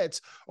free bets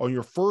on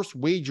your first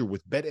wager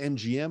with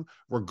BetMGM,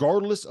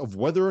 regardless of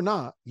whether or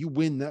not you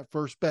win that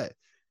first bet.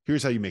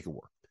 Here's how you make it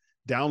work.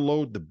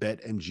 Download the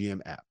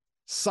BetMGM app.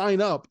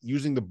 Sign up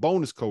using the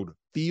bonus code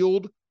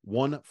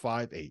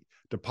FIELD158.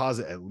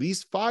 Deposit at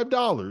least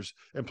 $5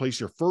 and place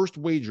your first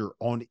wager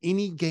on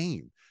any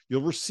game.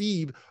 You'll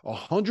receive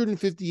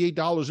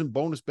 $158 in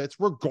bonus bets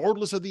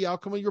regardless of the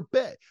outcome of your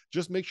bet.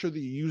 Just make sure that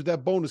you use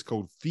that bonus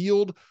code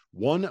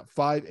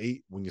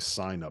FIELD158 when you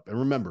sign up. And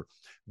remember,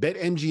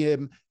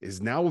 BetMGM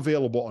is now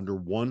available under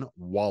one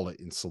wallet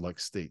in select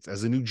states.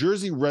 As a New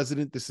Jersey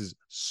resident, this is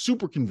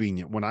super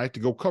convenient when I have to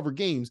go cover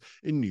games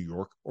in New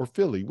York or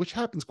Philly, which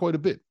happens quite a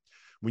bit.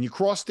 When you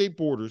cross state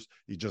borders,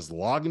 you just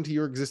log into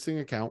your existing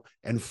account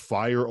and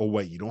fire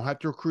away. You don't have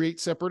to create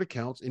separate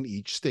accounts in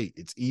each state.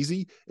 It's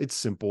easy, it's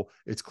simple,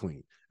 it's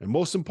clean. And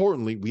most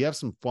importantly, we have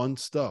some fun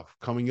stuff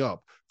coming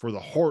up for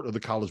the heart of the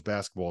college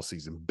basketball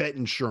season. Bet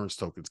insurance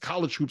tokens,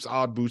 college hoops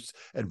odd boosts,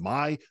 and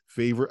my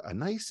favorite, a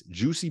nice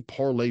juicy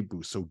parlay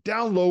boost. So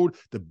download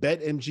the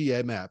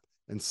BetMGM app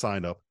and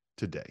sign up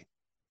today.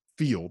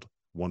 Field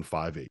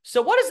 158.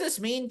 So what does this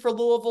mean for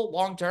Louisville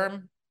long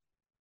term?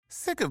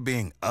 Sick of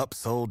being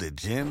upsold at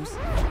gyms?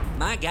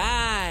 My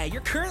guy,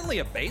 you're currently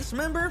a base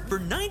member?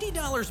 For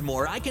 $90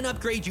 more, I can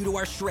upgrade you to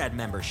our Shred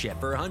membership.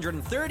 For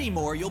 $130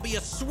 more, you'll be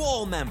a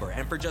Swole member.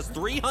 And for just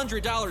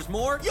 $300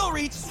 more, you'll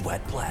reach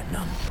Sweat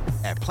Platinum.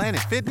 At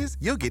Planet Fitness,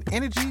 you'll get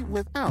energy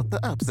without the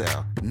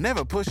upsell.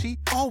 Never pushy,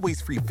 always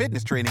free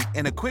fitness training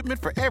and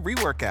equipment for every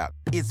workout.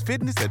 It's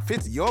fitness that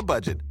fits your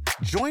budget.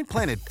 Join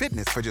Planet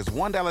Fitness for just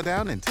 $1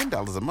 down and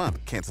 $10 a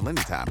month. Cancel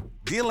anytime.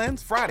 Deal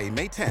ends Friday,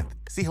 May 10th.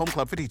 See Home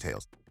Club for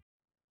details.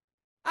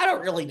 I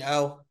don't really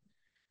know.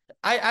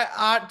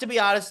 I to be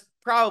honest,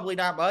 probably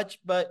not much,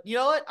 but you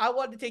know what? I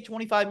wanted to take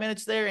 25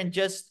 minutes there and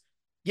just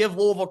give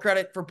Louisville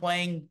credit for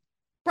playing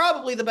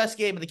probably the best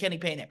game of the Kenny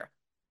Payne era.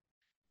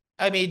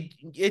 I mean,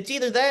 it's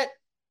either that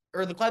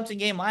or the Clemson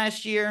game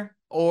last year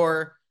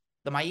or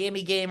the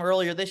Miami game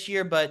earlier this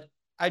year, but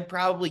I'd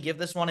probably give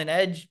this one an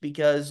edge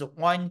because,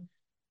 one,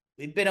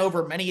 we've been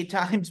over many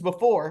times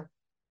before.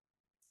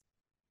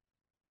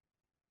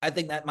 I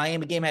think that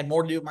Miami game had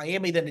more to do with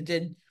Miami than it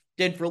did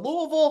for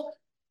Louisville,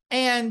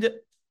 and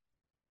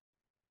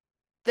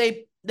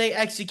they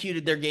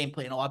executed their game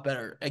plan a lot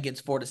better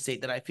against Florida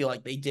State than I feel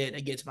like they did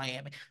against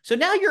Miami. So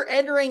now you're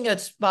entering a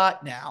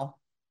spot now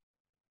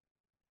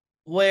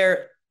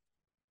where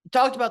we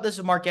talked about this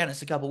with Mark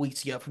Ennis a couple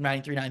weeks ago from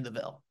 93.9 The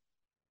Ville.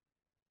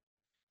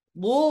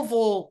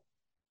 Louisville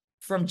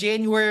from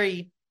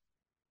January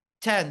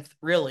 10th,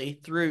 really,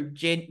 through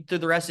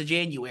the rest of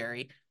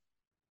January,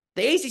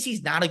 the ACC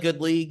is not a good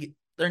league.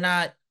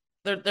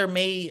 There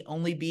may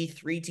only be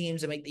 3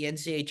 teams that make the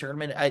NCAA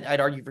tournament.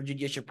 I'd argue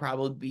Virginia should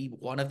probably be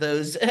one of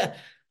those.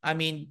 I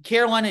mean,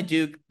 Carolina,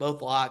 Duke,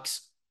 both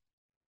locks.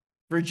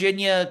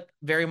 Virginia,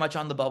 very much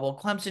on the bubble.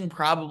 Clemson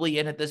probably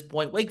in at this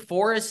point. Wake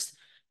Forest,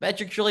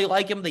 metrics really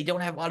like them. They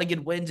don't have a lot of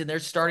good wins, and they're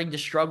starting to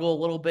struggle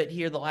a little bit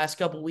here the last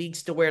couple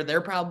weeks to where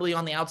they're probably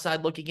on the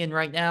outside looking in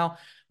right now.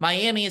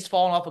 Miami has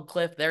fallen off a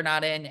cliff. They're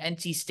not in.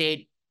 NC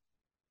State,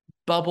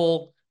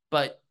 bubble,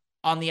 but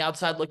on the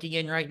outside looking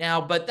in right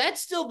now. But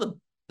that's still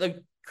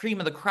the cream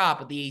of the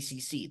crop of the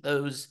ACC,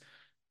 those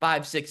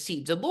 5-6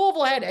 teams. And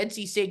Louisville had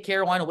NC State,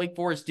 Carolina, Wake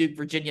Forest, Duke,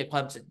 Virginia,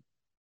 Clemson.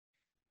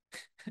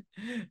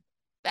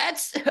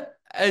 That's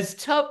as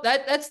tough.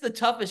 That's the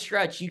toughest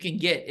stretch you can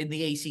get in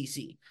the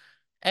ACC.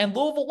 And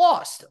Louisville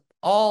lost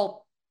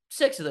all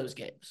 6 of those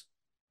games.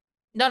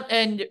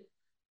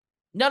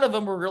 None of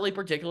them were really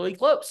particularly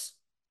close.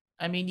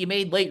 I mean, you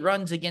made late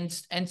runs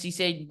against NC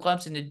State and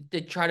Clemson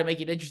to try to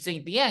make it interesting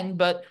at the end,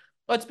 but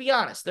let's be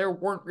honest, there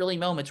weren't really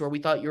moments where we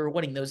thought you were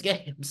winning those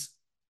games.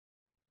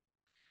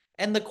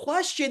 And the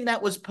question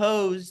that was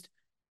posed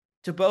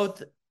to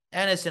both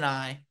Ennis and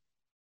I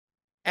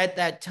at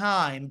that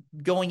time,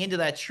 going into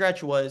that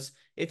stretch, was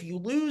if you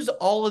lose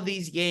all of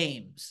these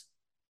games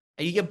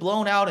and you get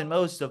blown out in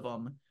most of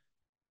them,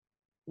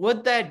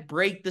 would that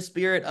break the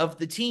spirit of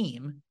the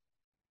team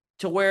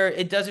to where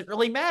it doesn't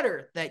really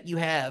matter that you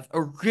have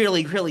a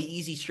really, really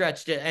easy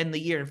stretch to end the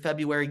year in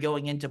February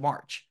going into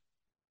March?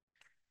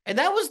 And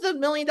that was the $1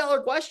 million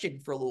question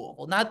for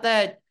Louisville. Not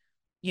that,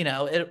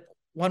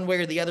 one way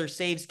or the other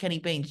saves Kenny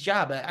Payne's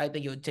job. I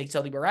think it would take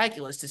something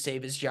miraculous to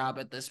save his job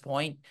at this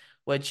point,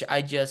 which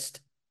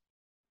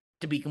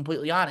to be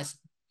completely honest,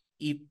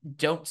 you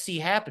don't see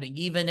happening.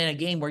 Even in a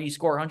game where you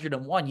score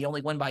 101, you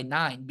only win by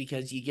 9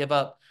 because you give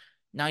up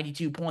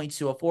 92 points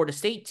to a Florida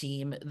State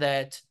team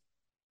that,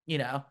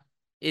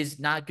 is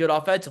not good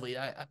offensively.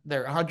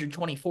 They're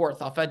 124th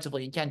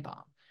offensively in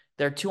KenPom.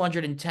 They're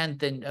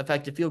 210th in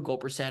effective field goal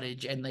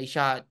percentage, and they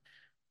shot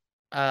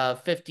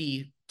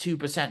 52%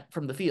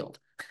 from the field.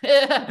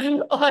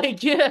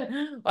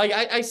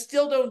 I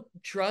still don't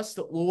trust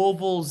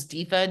Louisville's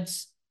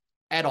defense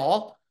at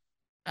all.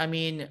 I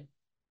mean,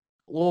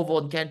 Louisville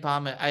and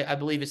KenPom, I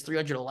believe, is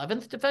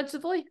 311th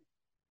defensively.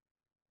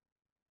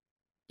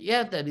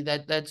 Yeah,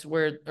 that's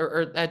where,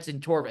 or that's in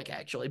Torvik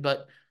actually,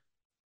 but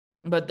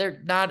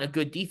they're not a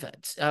good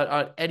defense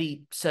on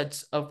any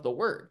sense of the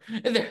word.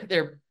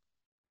 They're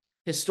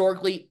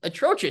historically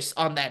atrocious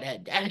on that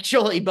end,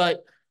 actually.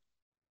 But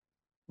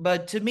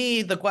to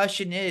me, the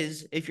question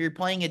is, if you're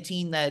playing a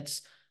team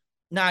that's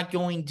not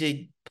going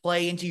to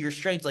play into your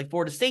strengths like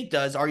Florida State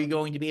does, are you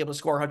going to be able to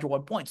score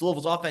 101 points?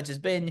 Louisville's offense has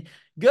been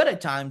good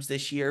at times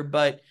this year,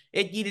 but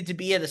it needed to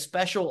be at a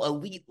special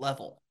elite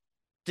level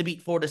to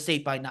beat Florida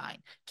State by 9.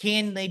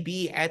 Can they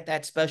be at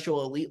that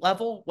special elite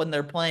level when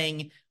they're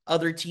playing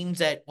other teams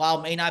that,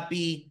 while may not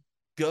be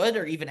good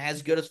or even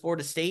as good as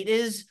Florida State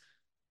is,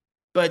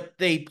 but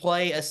they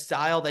play a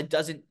style that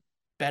doesn't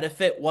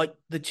benefit what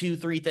the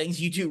 2-3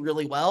 things you do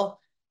really well?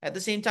 At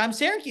the same time,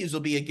 Syracuse will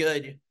be a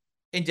good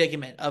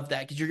indicament of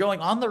that, because you're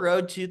going on the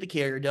road to the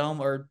Carrier Dome,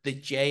 or the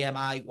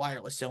JMI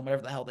Wireless Dome,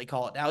 whatever the hell they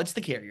call it now. It's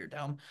the Carrier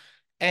Dome.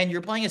 And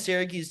you're playing a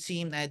Syracuse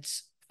team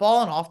that's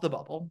fallen off the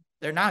bubble.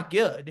 They're not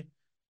good.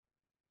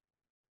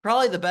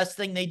 Probably the best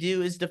thing they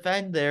do is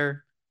defend.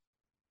 They're,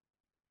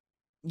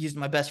 using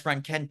my best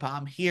friend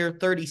KenPom here,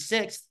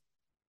 36th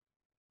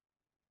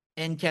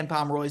in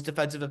KenPom Roy's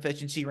defensive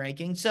efficiency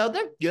ranking. So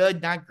they're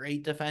good, not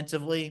great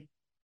defensively.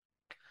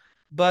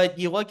 But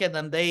you look at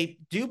them, they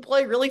do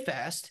play really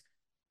fast.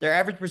 Their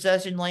average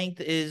possession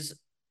length is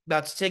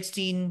about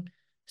 16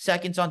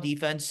 seconds on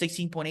defense,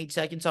 16.8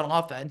 seconds on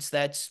offense.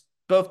 That's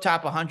both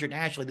top 100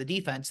 nationally. The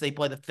defense, they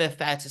play the 5th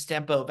fastest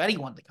tempo of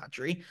anyone in the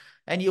country.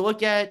 And you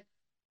look at,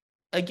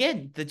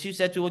 again, the 2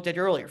 sets we looked at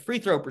earlier, free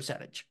throw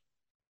percentage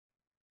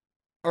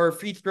or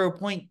free throw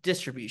point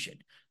distribution.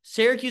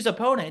 Syracuse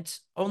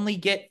opponents only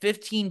get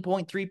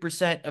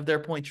 15.3% of their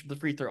points from the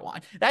free throw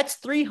line. That's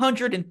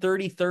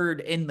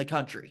 333rd in the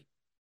country.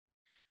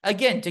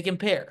 Again, to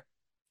compare,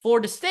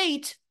 Florida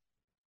State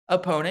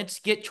opponents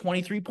get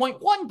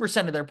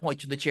 23.1% of their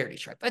points from the charity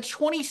stripe. That's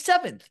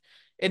 27th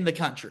in the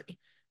country.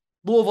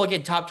 Louisville,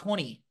 again, top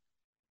 20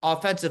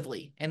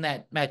 offensively in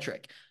that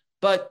metric.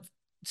 But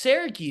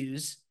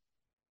Syracuse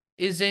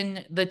is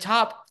in the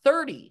top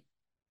 30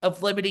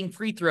 of limiting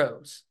free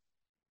throws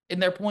in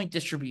their point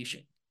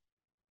distribution.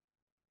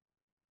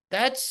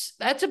 That's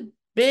a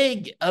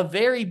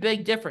very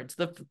big difference.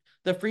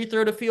 The free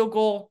throw to field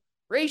goal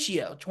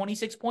ratio,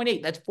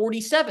 26.8. That's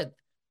 47th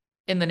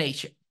in the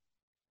nation.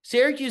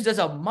 Syracuse does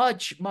a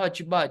much,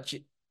 much, much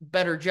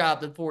better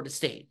job than Florida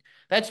State.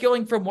 That's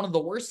going from one of the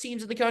worst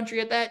teams in the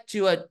country at that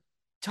to a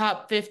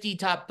top 50,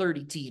 top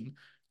 30 team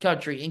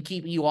country and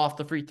keeping you off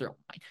the free throw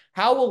line.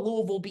 How will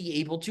Louisville be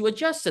able to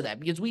adjust to that?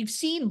 Because we've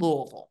seen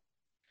Louisville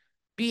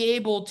be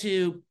able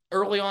to,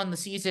 early on in the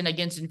season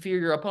against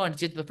inferior opponents,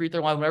 get to the free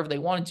throw line whenever they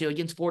wanted to.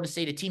 Against Florida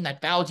State, a team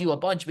that fouls you a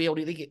bunch, be able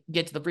to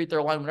get to the free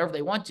throw line whenever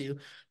they want to.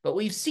 But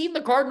we've seen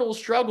the Cardinals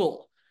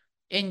struggle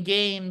in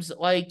games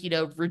like,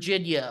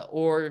 Virginia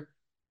or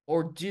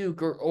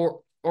Duke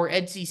or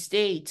NC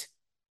State.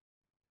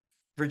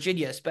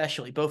 Virginia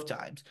especially, both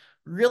times,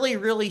 really,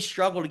 really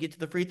struggle to get to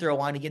the free throw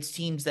line against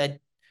teams that,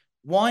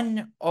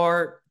 one,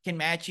 can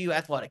match you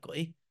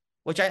athletically,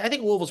 which I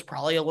think Louisville's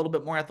probably a little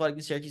bit more athletic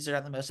than Syracuse. They're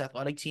not the most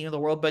athletic team in the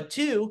world, but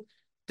 2,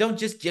 don't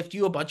just gift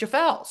you a bunch of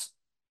fouls.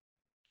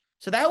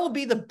 So that will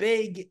be the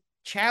big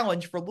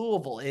challenge for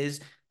Louisville, is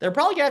they're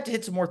probably going to have to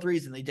hit some more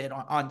threes than they did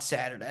on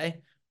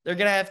Saturday. They're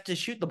going to have to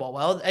shoot the ball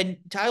well. And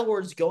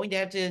Tyler is going to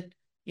have to,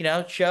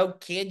 show,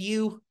 can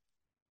you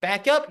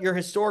back up your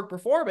historic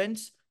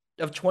performance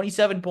of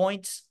 27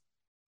 points,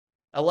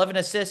 11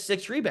 assists,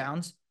 6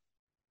 rebounds?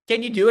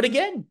 Can you do it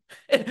again?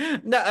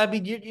 No, I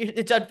mean,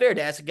 it's unfair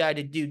to ask a guy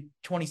to do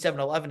 27,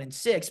 11, and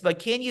 6, but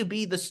can you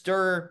be the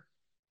stir?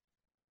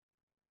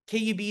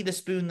 Can you be the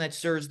spoon that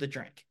stirs the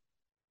drink?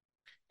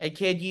 And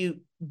can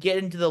you get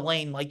into the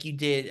lane like you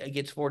did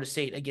against Florida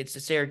State, against the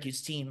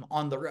Syracuse team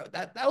on the road?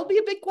 That will be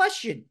a big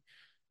question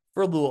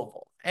for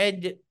Louisville.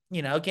 And,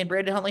 can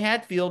Brandon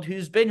Huntley-Hatfield,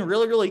 who's been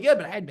really, really good,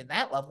 but hadn't been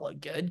that level of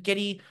good, can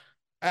he?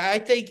 I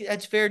think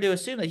that's fair to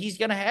assume that he's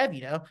going to have,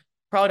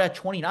 probably not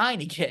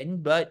 29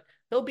 again, but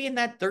he'll be in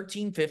that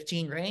 13,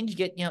 15 range,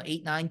 get,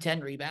 8, 9, 10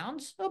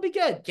 rebounds. He'll be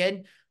good.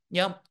 Can,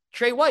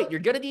 Trey White, you're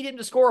going to need him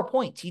to score a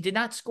point. He did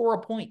not score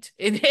a point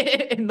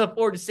in the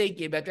Florida State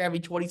game after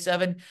having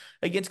 27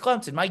 against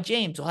Clemson. Mike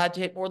James will have to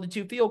hit more than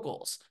 2 field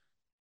goals.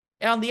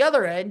 And on the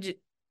other end,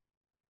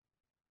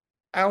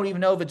 I don't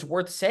even know if it's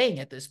worth saying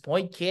at this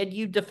point, can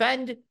you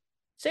defend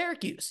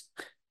Syracuse?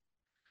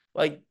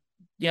 Like,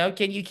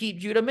 can you keep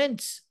Judah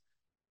Mintz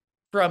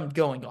from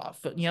going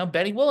off?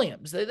 Benny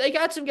Williams. They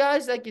got some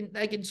guys that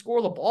can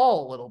score the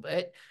ball a little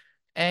bit,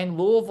 and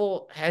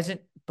Louisville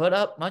hasn't put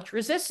up much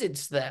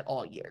resistance to that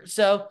all year.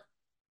 So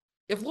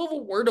if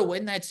Louisville were to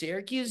win that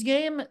Syracuse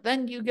game,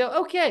 then you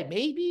go, okay,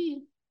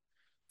 maybe,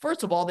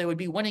 first of all, they would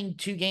be winning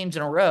 2 games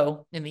in a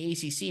row in the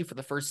ACC for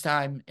the first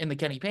time in the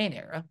Kenny Payne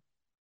era.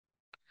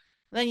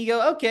 Then you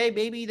go, okay,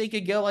 maybe they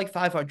could go like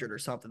 500 or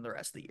something the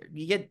rest of the year.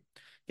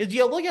 Because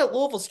you look at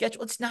Louisville's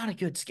schedule, it's not a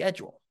good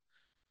schedule.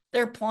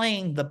 They're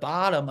playing the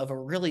bottom of a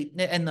really,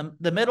 and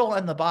the middle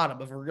and the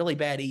bottom of a really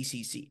bad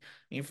ACC. I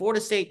mean,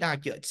 Florida State,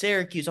 not good.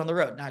 Syracuse on the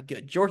road, not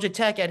good. Georgia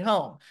Tech at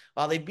home.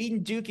 While they've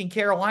beaten Duke and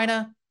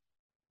Carolina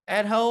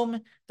at home,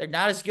 they're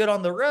not as good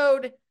on the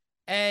road.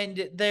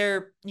 And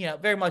they're,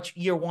 very much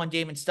year one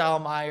Damon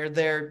Stoudemire.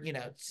 They're,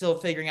 still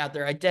figuring out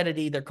their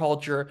identity, their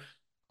culture,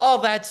 all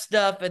that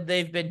stuff. And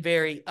they've been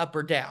very up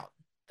or down.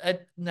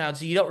 Now,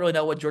 so you don't really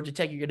know what Georgia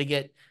Tech you're going to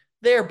get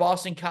there.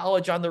 Boston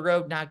College on the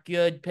road, not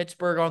good.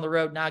 Pittsburgh on the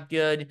road, not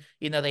good.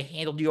 They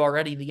handled you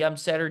already. The Yum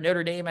Center.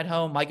 Notre Dame at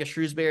home. Micah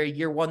Shrewsbury,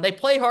 year one. They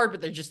play hard, but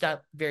they're just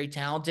not very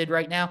talented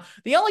right now.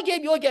 The only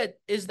game you'll get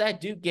is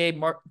that Duke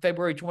game,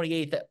 February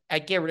 28th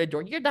at Garrett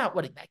Indoor. You're not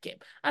winning that game.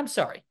 I'm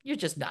sorry. You're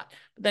just not.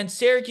 But then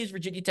Syracuse,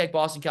 Virginia Tech,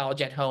 Boston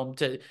College at home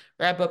to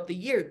wrap up the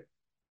year.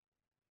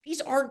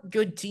 These aren't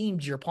good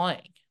teams you're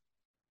playing.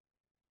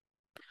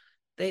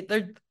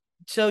 They're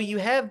So you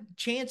have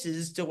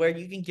chances to where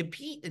you can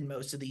compete in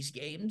most of these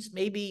games,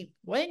 maybe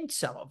win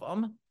some of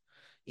them,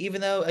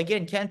 even though,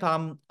 again,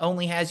 KenPom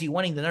only has you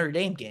winning the Notre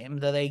Dame game,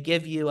 though they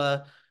give you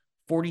a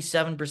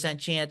 47%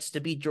 chance to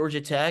beat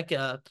Georgia Tech,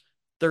 a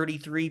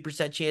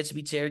 33% chance to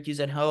beat Syracuse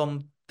at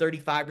home,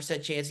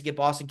 35% chance to get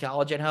Boston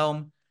College at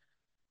home.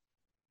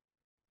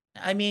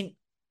 I mean,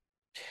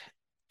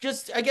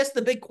 I guess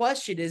the big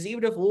question is,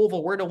 even if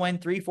Louisville were to win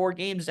 3-4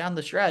 games down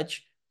the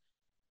stretch,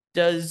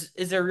 is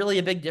there really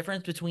a big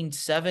difference between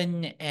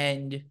 7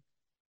 and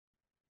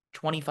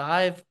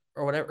 25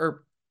 or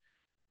whatever,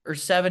 or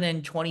 7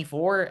 and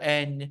 24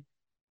 and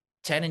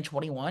 10 and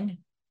 21?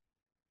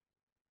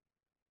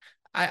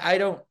 I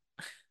don't,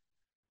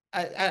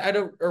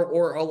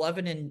 or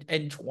 11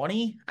 and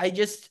 20.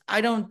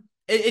 I don't,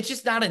 it's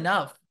just not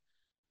enough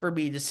for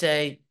me to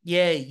say,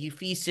 yeah, you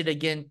feasted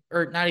again,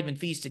 or not even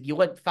feasted. You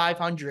went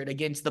 500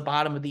 against the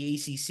bottom of the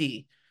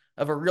ACC,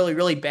 of a really,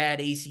 really bad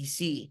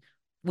ACC.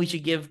 We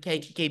should give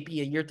KP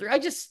a year 3.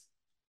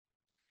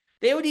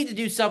 They would need to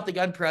do something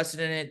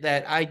unprecedented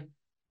that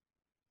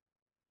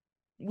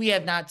we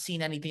have not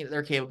seen anything that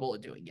they're capable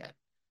of doing yet,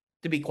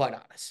 to be quite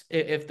honest,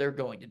 if they're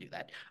going to do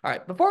that. All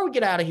right, before we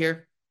get out of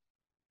here,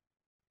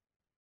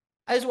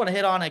 I just want to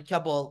hit on a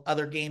couple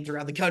other games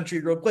around the country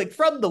real quick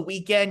from the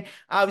weekend.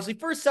 Obviously,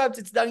 first time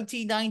since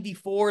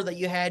 1994 that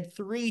you had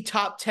 3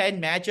 top 10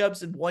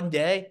 matchups in one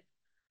day.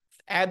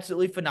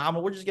 Absolutely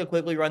phenomenal. We're just going to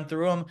quickly run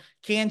through them.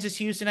 Kansas,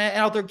 Houston, and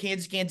I'll throw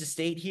Kansas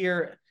State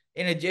here.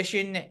 In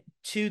addition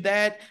to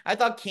that, I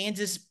thought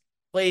Kansas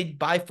played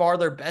by far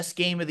their best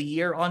game of the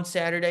year on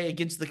Saturday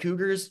against the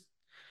Cougars,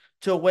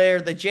 to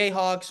where the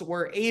Jayhawks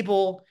were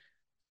able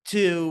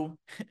to,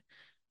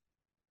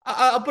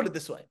 I'll put it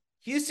this way.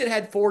 Houston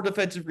had 4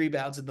 defensive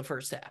rebounds in the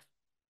first half.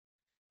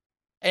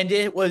 And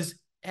it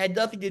had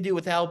nothing to do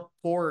with how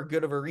poor or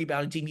good of a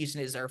rebounding team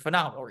Houston is. They're a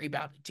phenomenal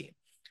rebounding team.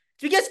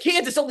 It's because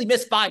Kansas only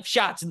missed 5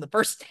 shots in the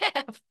first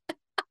half.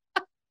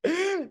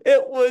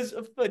 It was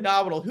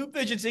phenomenal. Hoop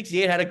Vision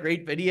 68 had a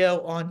great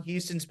video on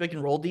Houston's pick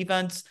and roll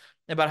defense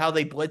about how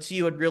they blitz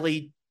you and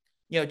really,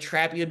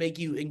 trap you and make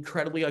you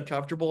incredibly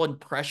uncomfortable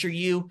and pressure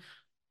you.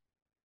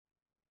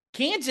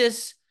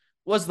 Kansas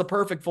was the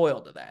perfect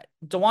foil to that.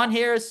 DeJuan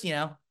Harris,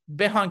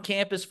 been on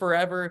campus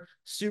forever,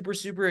 super,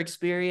 super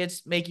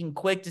experienced, making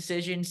quick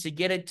decisions to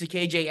get it to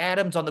KJ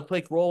Adams on the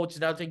quick roll, which is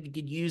another thing you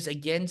could use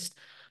against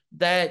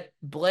that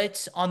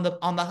blitz on the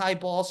high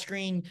ball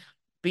screen,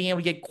 being able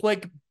to get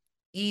quick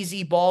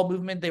easy ball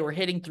movement. They were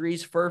hitting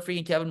threes. Furphy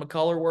and Kevin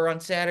McCullough were on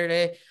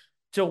Saturday,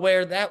 to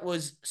where that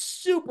was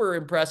super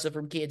impressive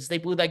from Kansas. They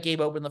blew that game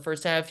open in the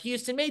first half.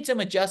 Houston made some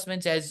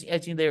adjustments as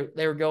you know,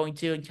 they were going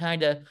to, and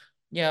kind of,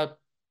 you know,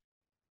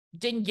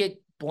 didn't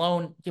get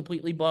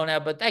completely blown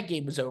out, but that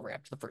game was over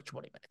after the first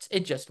 20 minutes.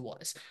 It just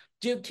was.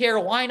 Duke,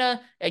 Carolina,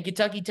 and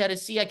Kentucky,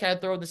 Tennessee, I kind of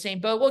throw in the same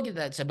boat. We'll get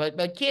that said,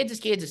 but Kansas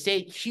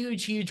State,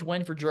 huge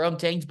win for Jerome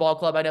Tang's ball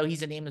club. I know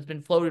he's a name that's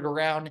been floated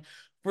around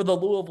for the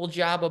Louisville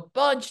job a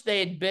bunch. They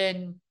had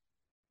been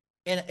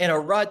in a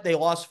rut. They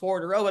lost 4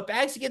 in a row, but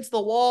backs against the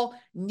wall,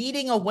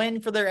 needing a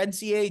win for their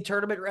NCAA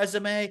tournament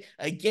resume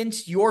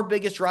against your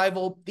biggest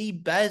rival, the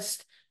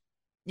best,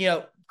 you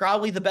know,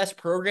 probably the best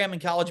program in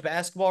college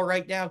basketball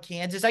right now,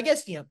 Kansas. I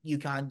guess, you know,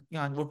 UConn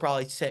would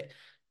probably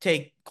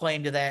take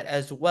claim to that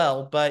as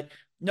well, but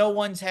no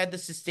one's had the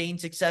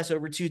sustained success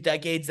over 2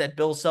 decades that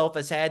Bill Self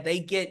has had. They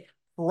get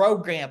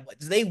program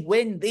wins. They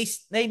win.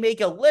 They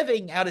make a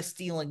living out of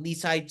stealing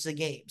these types of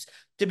games.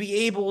 To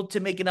be able to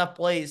make enough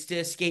plays to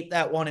escape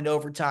that one in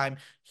overtime.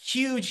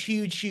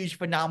 Huge,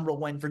 phenomenal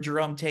win for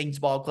Jerome Tang's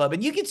ball club.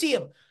 And you can see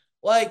him,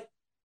 like,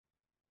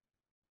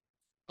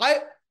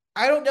 I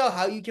don't know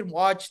how you can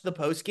watch the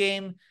post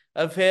game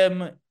of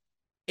him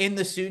in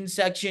the student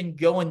section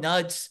going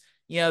nuts,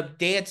 you know,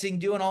 dancing,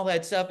 doing all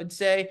that stuff, and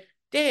say,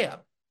 damn,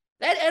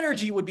 that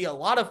energy would be a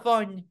lot of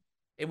fun.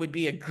 It would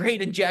be a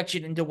great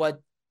injection into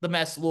what the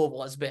mess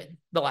Louisville has been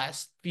the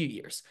last few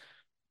years.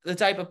 The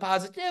type of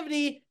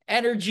positivity,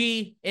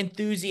 energy,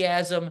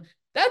 enthusiasm,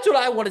 that's what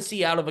I want to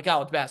see out of a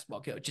college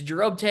basketball coach. And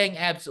Jerome Tang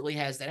absolutely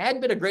has that. It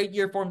hadn't been a great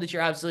year for him this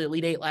year, obviously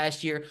Elite Eight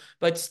last year,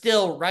 but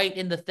still right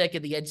in the thick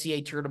of the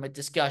NCAA tournament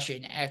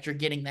discussion after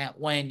getting that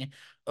win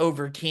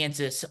over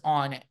Kansas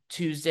on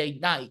Tuesday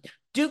night.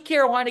 Duke,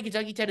 Carolina,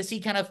 Kentucky, Tennessee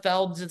kind of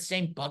fell into the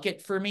same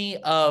bucket for me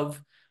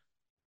of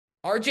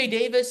RJ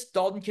Davis,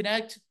 Dalton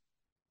Knecht,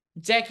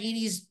 Zach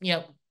Edey's, you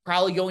know,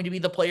 probably going to be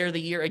the player of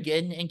the year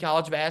again in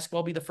college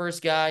basketball, be the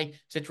first guy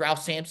since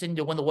Ralph Sampson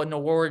to win the Wooden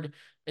Award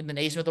and the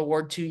Naismith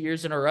Award 2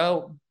 years in a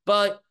row.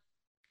 But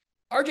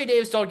RJ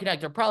Davis, Dalton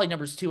Knecht are probably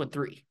numbers 2 and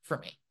 3 for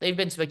me. They've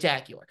been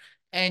spectacular.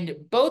 And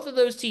both of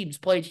those teams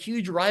played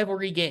huge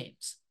rivalry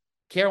games.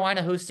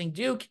 Carolina hosting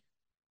Duke,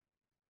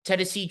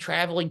 Tennessee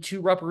traveling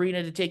to Rupp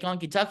Arena to take on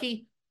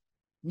Kentucky.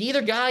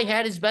 Neither guy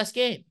had his best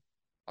game.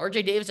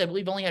 RJ Davis, I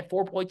believe, only had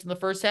 4 points in the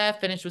first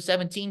half, finished with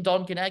 17.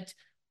 Dalton Knecht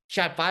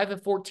shot 5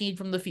 of 14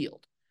 from the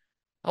field.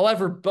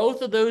 However,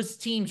 both of those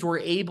teams were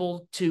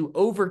able to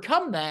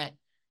overcome that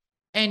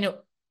and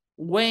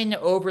win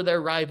over their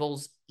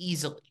rivals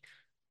easily.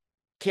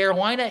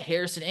 Carolina,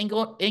 Harrison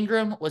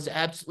Ingram was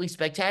absolutely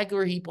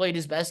spectacular. He played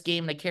his best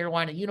game in a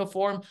Carolina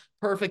uniform.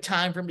 Perfect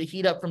time for him to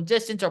heat up from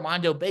distance.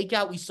 Armando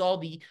Bacot, we saw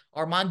the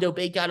Armando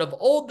Bacot of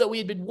old that we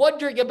had been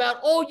wondering about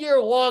all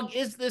year long.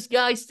 Is this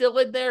guy still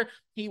in there?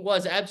 He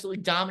was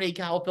absolutely dominating.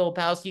 Kyle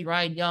Filipowski,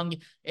 Ryan Young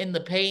in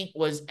the paint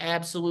was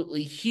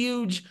absolutely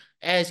huge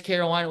as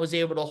Carolina was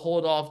able to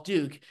hold off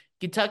Duke.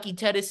 Kentucky,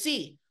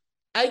 Tennessee.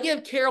 I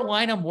give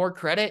Carolina more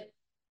credit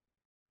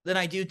than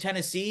I do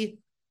Tennessee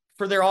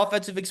for their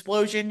offensive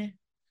explosion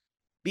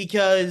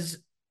because,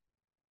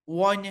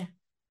 one,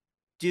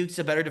 Duke's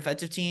a better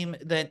defensive team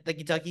than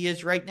Kentucky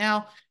is right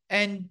now,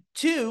 and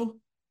 2,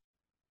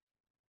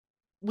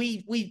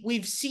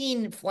 we've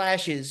seen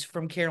flashes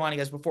from Carolina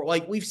guys before.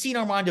 Like, we've seen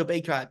Armando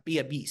Bacot be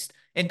a beast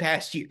in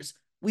past years.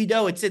 We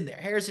know it's in there.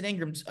 Harrison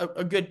Ingram's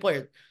a good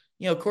player.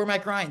 You know,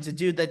 Cormac Ryan's a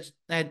dude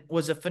that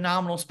was a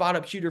phenomenal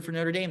spot-up shooter for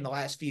Notre Dame the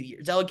last few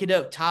years. Ella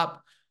Cadeau,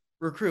 top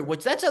recruit,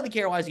 which that's how the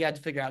Carolinas got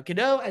to figure out.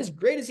 Cadeau, as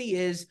great as he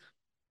is,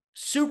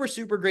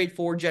 super great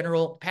forward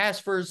general, pass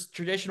first,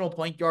 traditional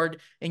point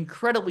guard,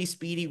 incredibly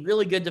speedy,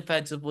 really good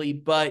defensively,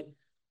 but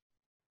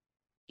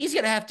he's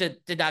going to have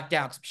to knock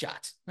down some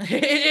shots.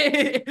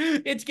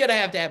 It's going to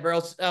have to happen, or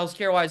else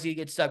Carolina's going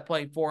to get stuck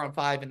playing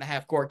 4-on-5 in the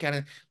half court, kind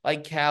of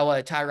like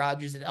how Ty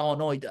Rodgers in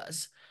Illinois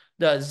does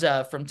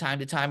from time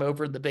to time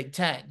over the Big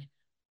Ten.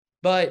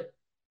 But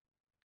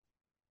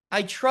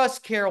I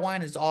trust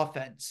Carolina's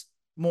offense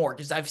more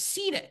because I've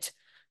seen it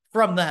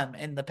from them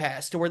in the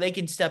past to where they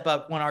can step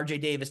up when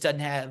RJ Davis doesn't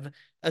have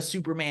a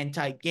Superman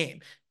type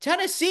game.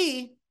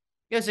 Tennessee,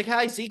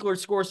 Zakai Ziegler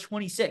scores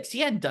 26.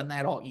 He hadn't done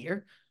that all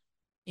year.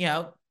 You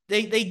know,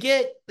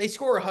 they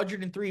score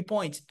 103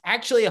 points,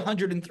 actually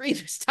 103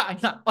 this time,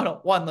 not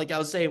 101 like I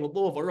was saying with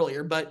Louisville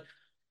earlier, but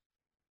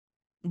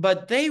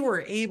they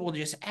were able to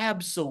just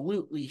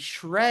absolutely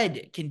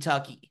shred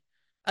Kentucky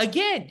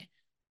again.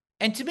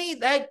 And to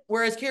me,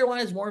 whereas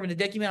Carolina is more of an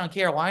indictment on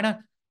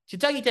Carolina,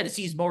 Kentucky,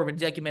 Tennessee is more of an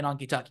indictment on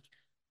Kentucky.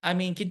 I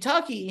mean,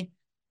 Kentucky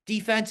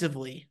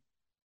defensively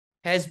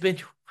has been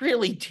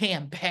really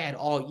damn bad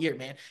all year,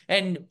 man.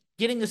 And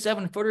getting the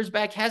 7-footers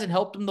back hasn't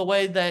helped them the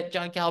way that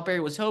John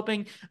Calipari was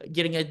hoping.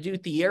 Getting a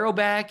Duke Thiero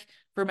back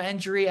from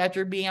injury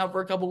after being out for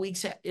a couple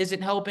weeks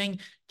isn't helping.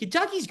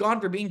 Kentucky's gone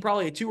from being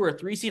probably a 2 or a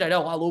 3 seed. I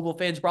know a lot of Louisville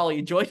fans probably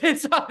enjoyed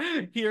this,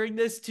 hearing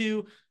this,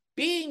 to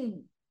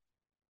being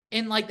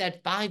in like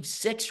that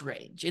 5-6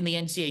 range in the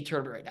NCAA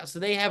tournament right now. So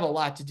they have a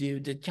lot to do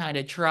to kind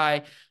of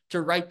try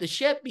to right the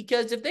ship,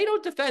 because if they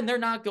don't defend, they're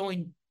not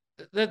going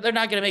they're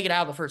not going to make it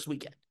out of the first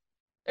weekend.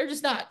 They're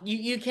just not.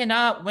 You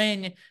cannot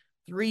win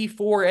 3-4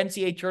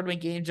 NCAA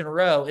tournament games in a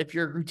row if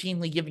you're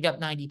routinely giving up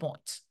 90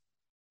 points.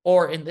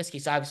 Or in this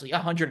case, obviously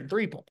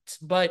 103 points.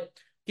 But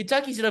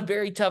Kentucky's in a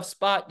very tough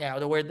spot now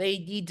to where they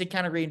need to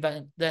kind of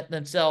reinvent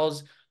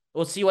themselves.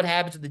 We'll see what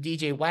happens with the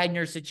DJ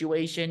Wagner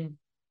situation.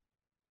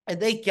 And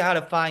they got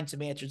to find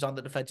some answers on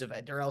the defensive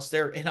end, or else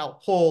they're in a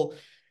whole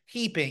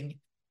heaping,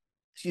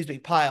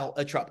 pile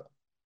of trouble.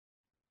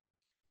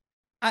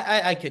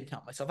 I couldn't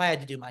help myself. I had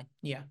to do my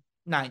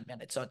 9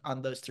 minutes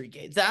on those 3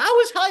 games. I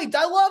was hyped.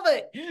 I love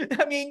it.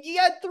 I mean, you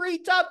had 3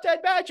 top 10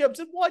 matchups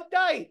in one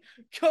night.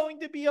 Going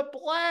to be a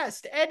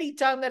blast.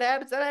 Anytime that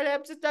happens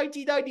since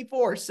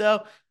 1994.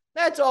 So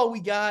that's all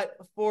we got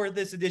for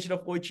this edition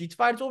of Floyd Streets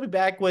Finest. We'll be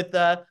back with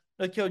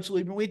Coach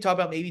Liebman. We talk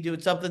about maybe doing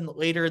something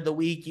later in the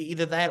week,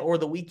 either that or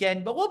the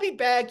weekend. But we'll be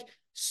back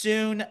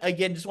soon.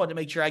 Again, just wanted to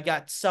make sure I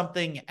got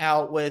something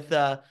out with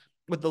the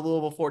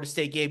Louisville Florida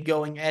State game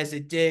going as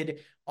it did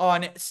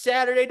on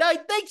Saturday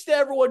night. Thanks to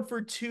everyone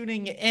for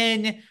tuning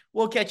in.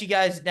 We'll catch you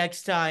guys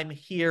next time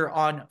here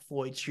on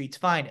Floyd Street's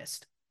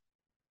Finest.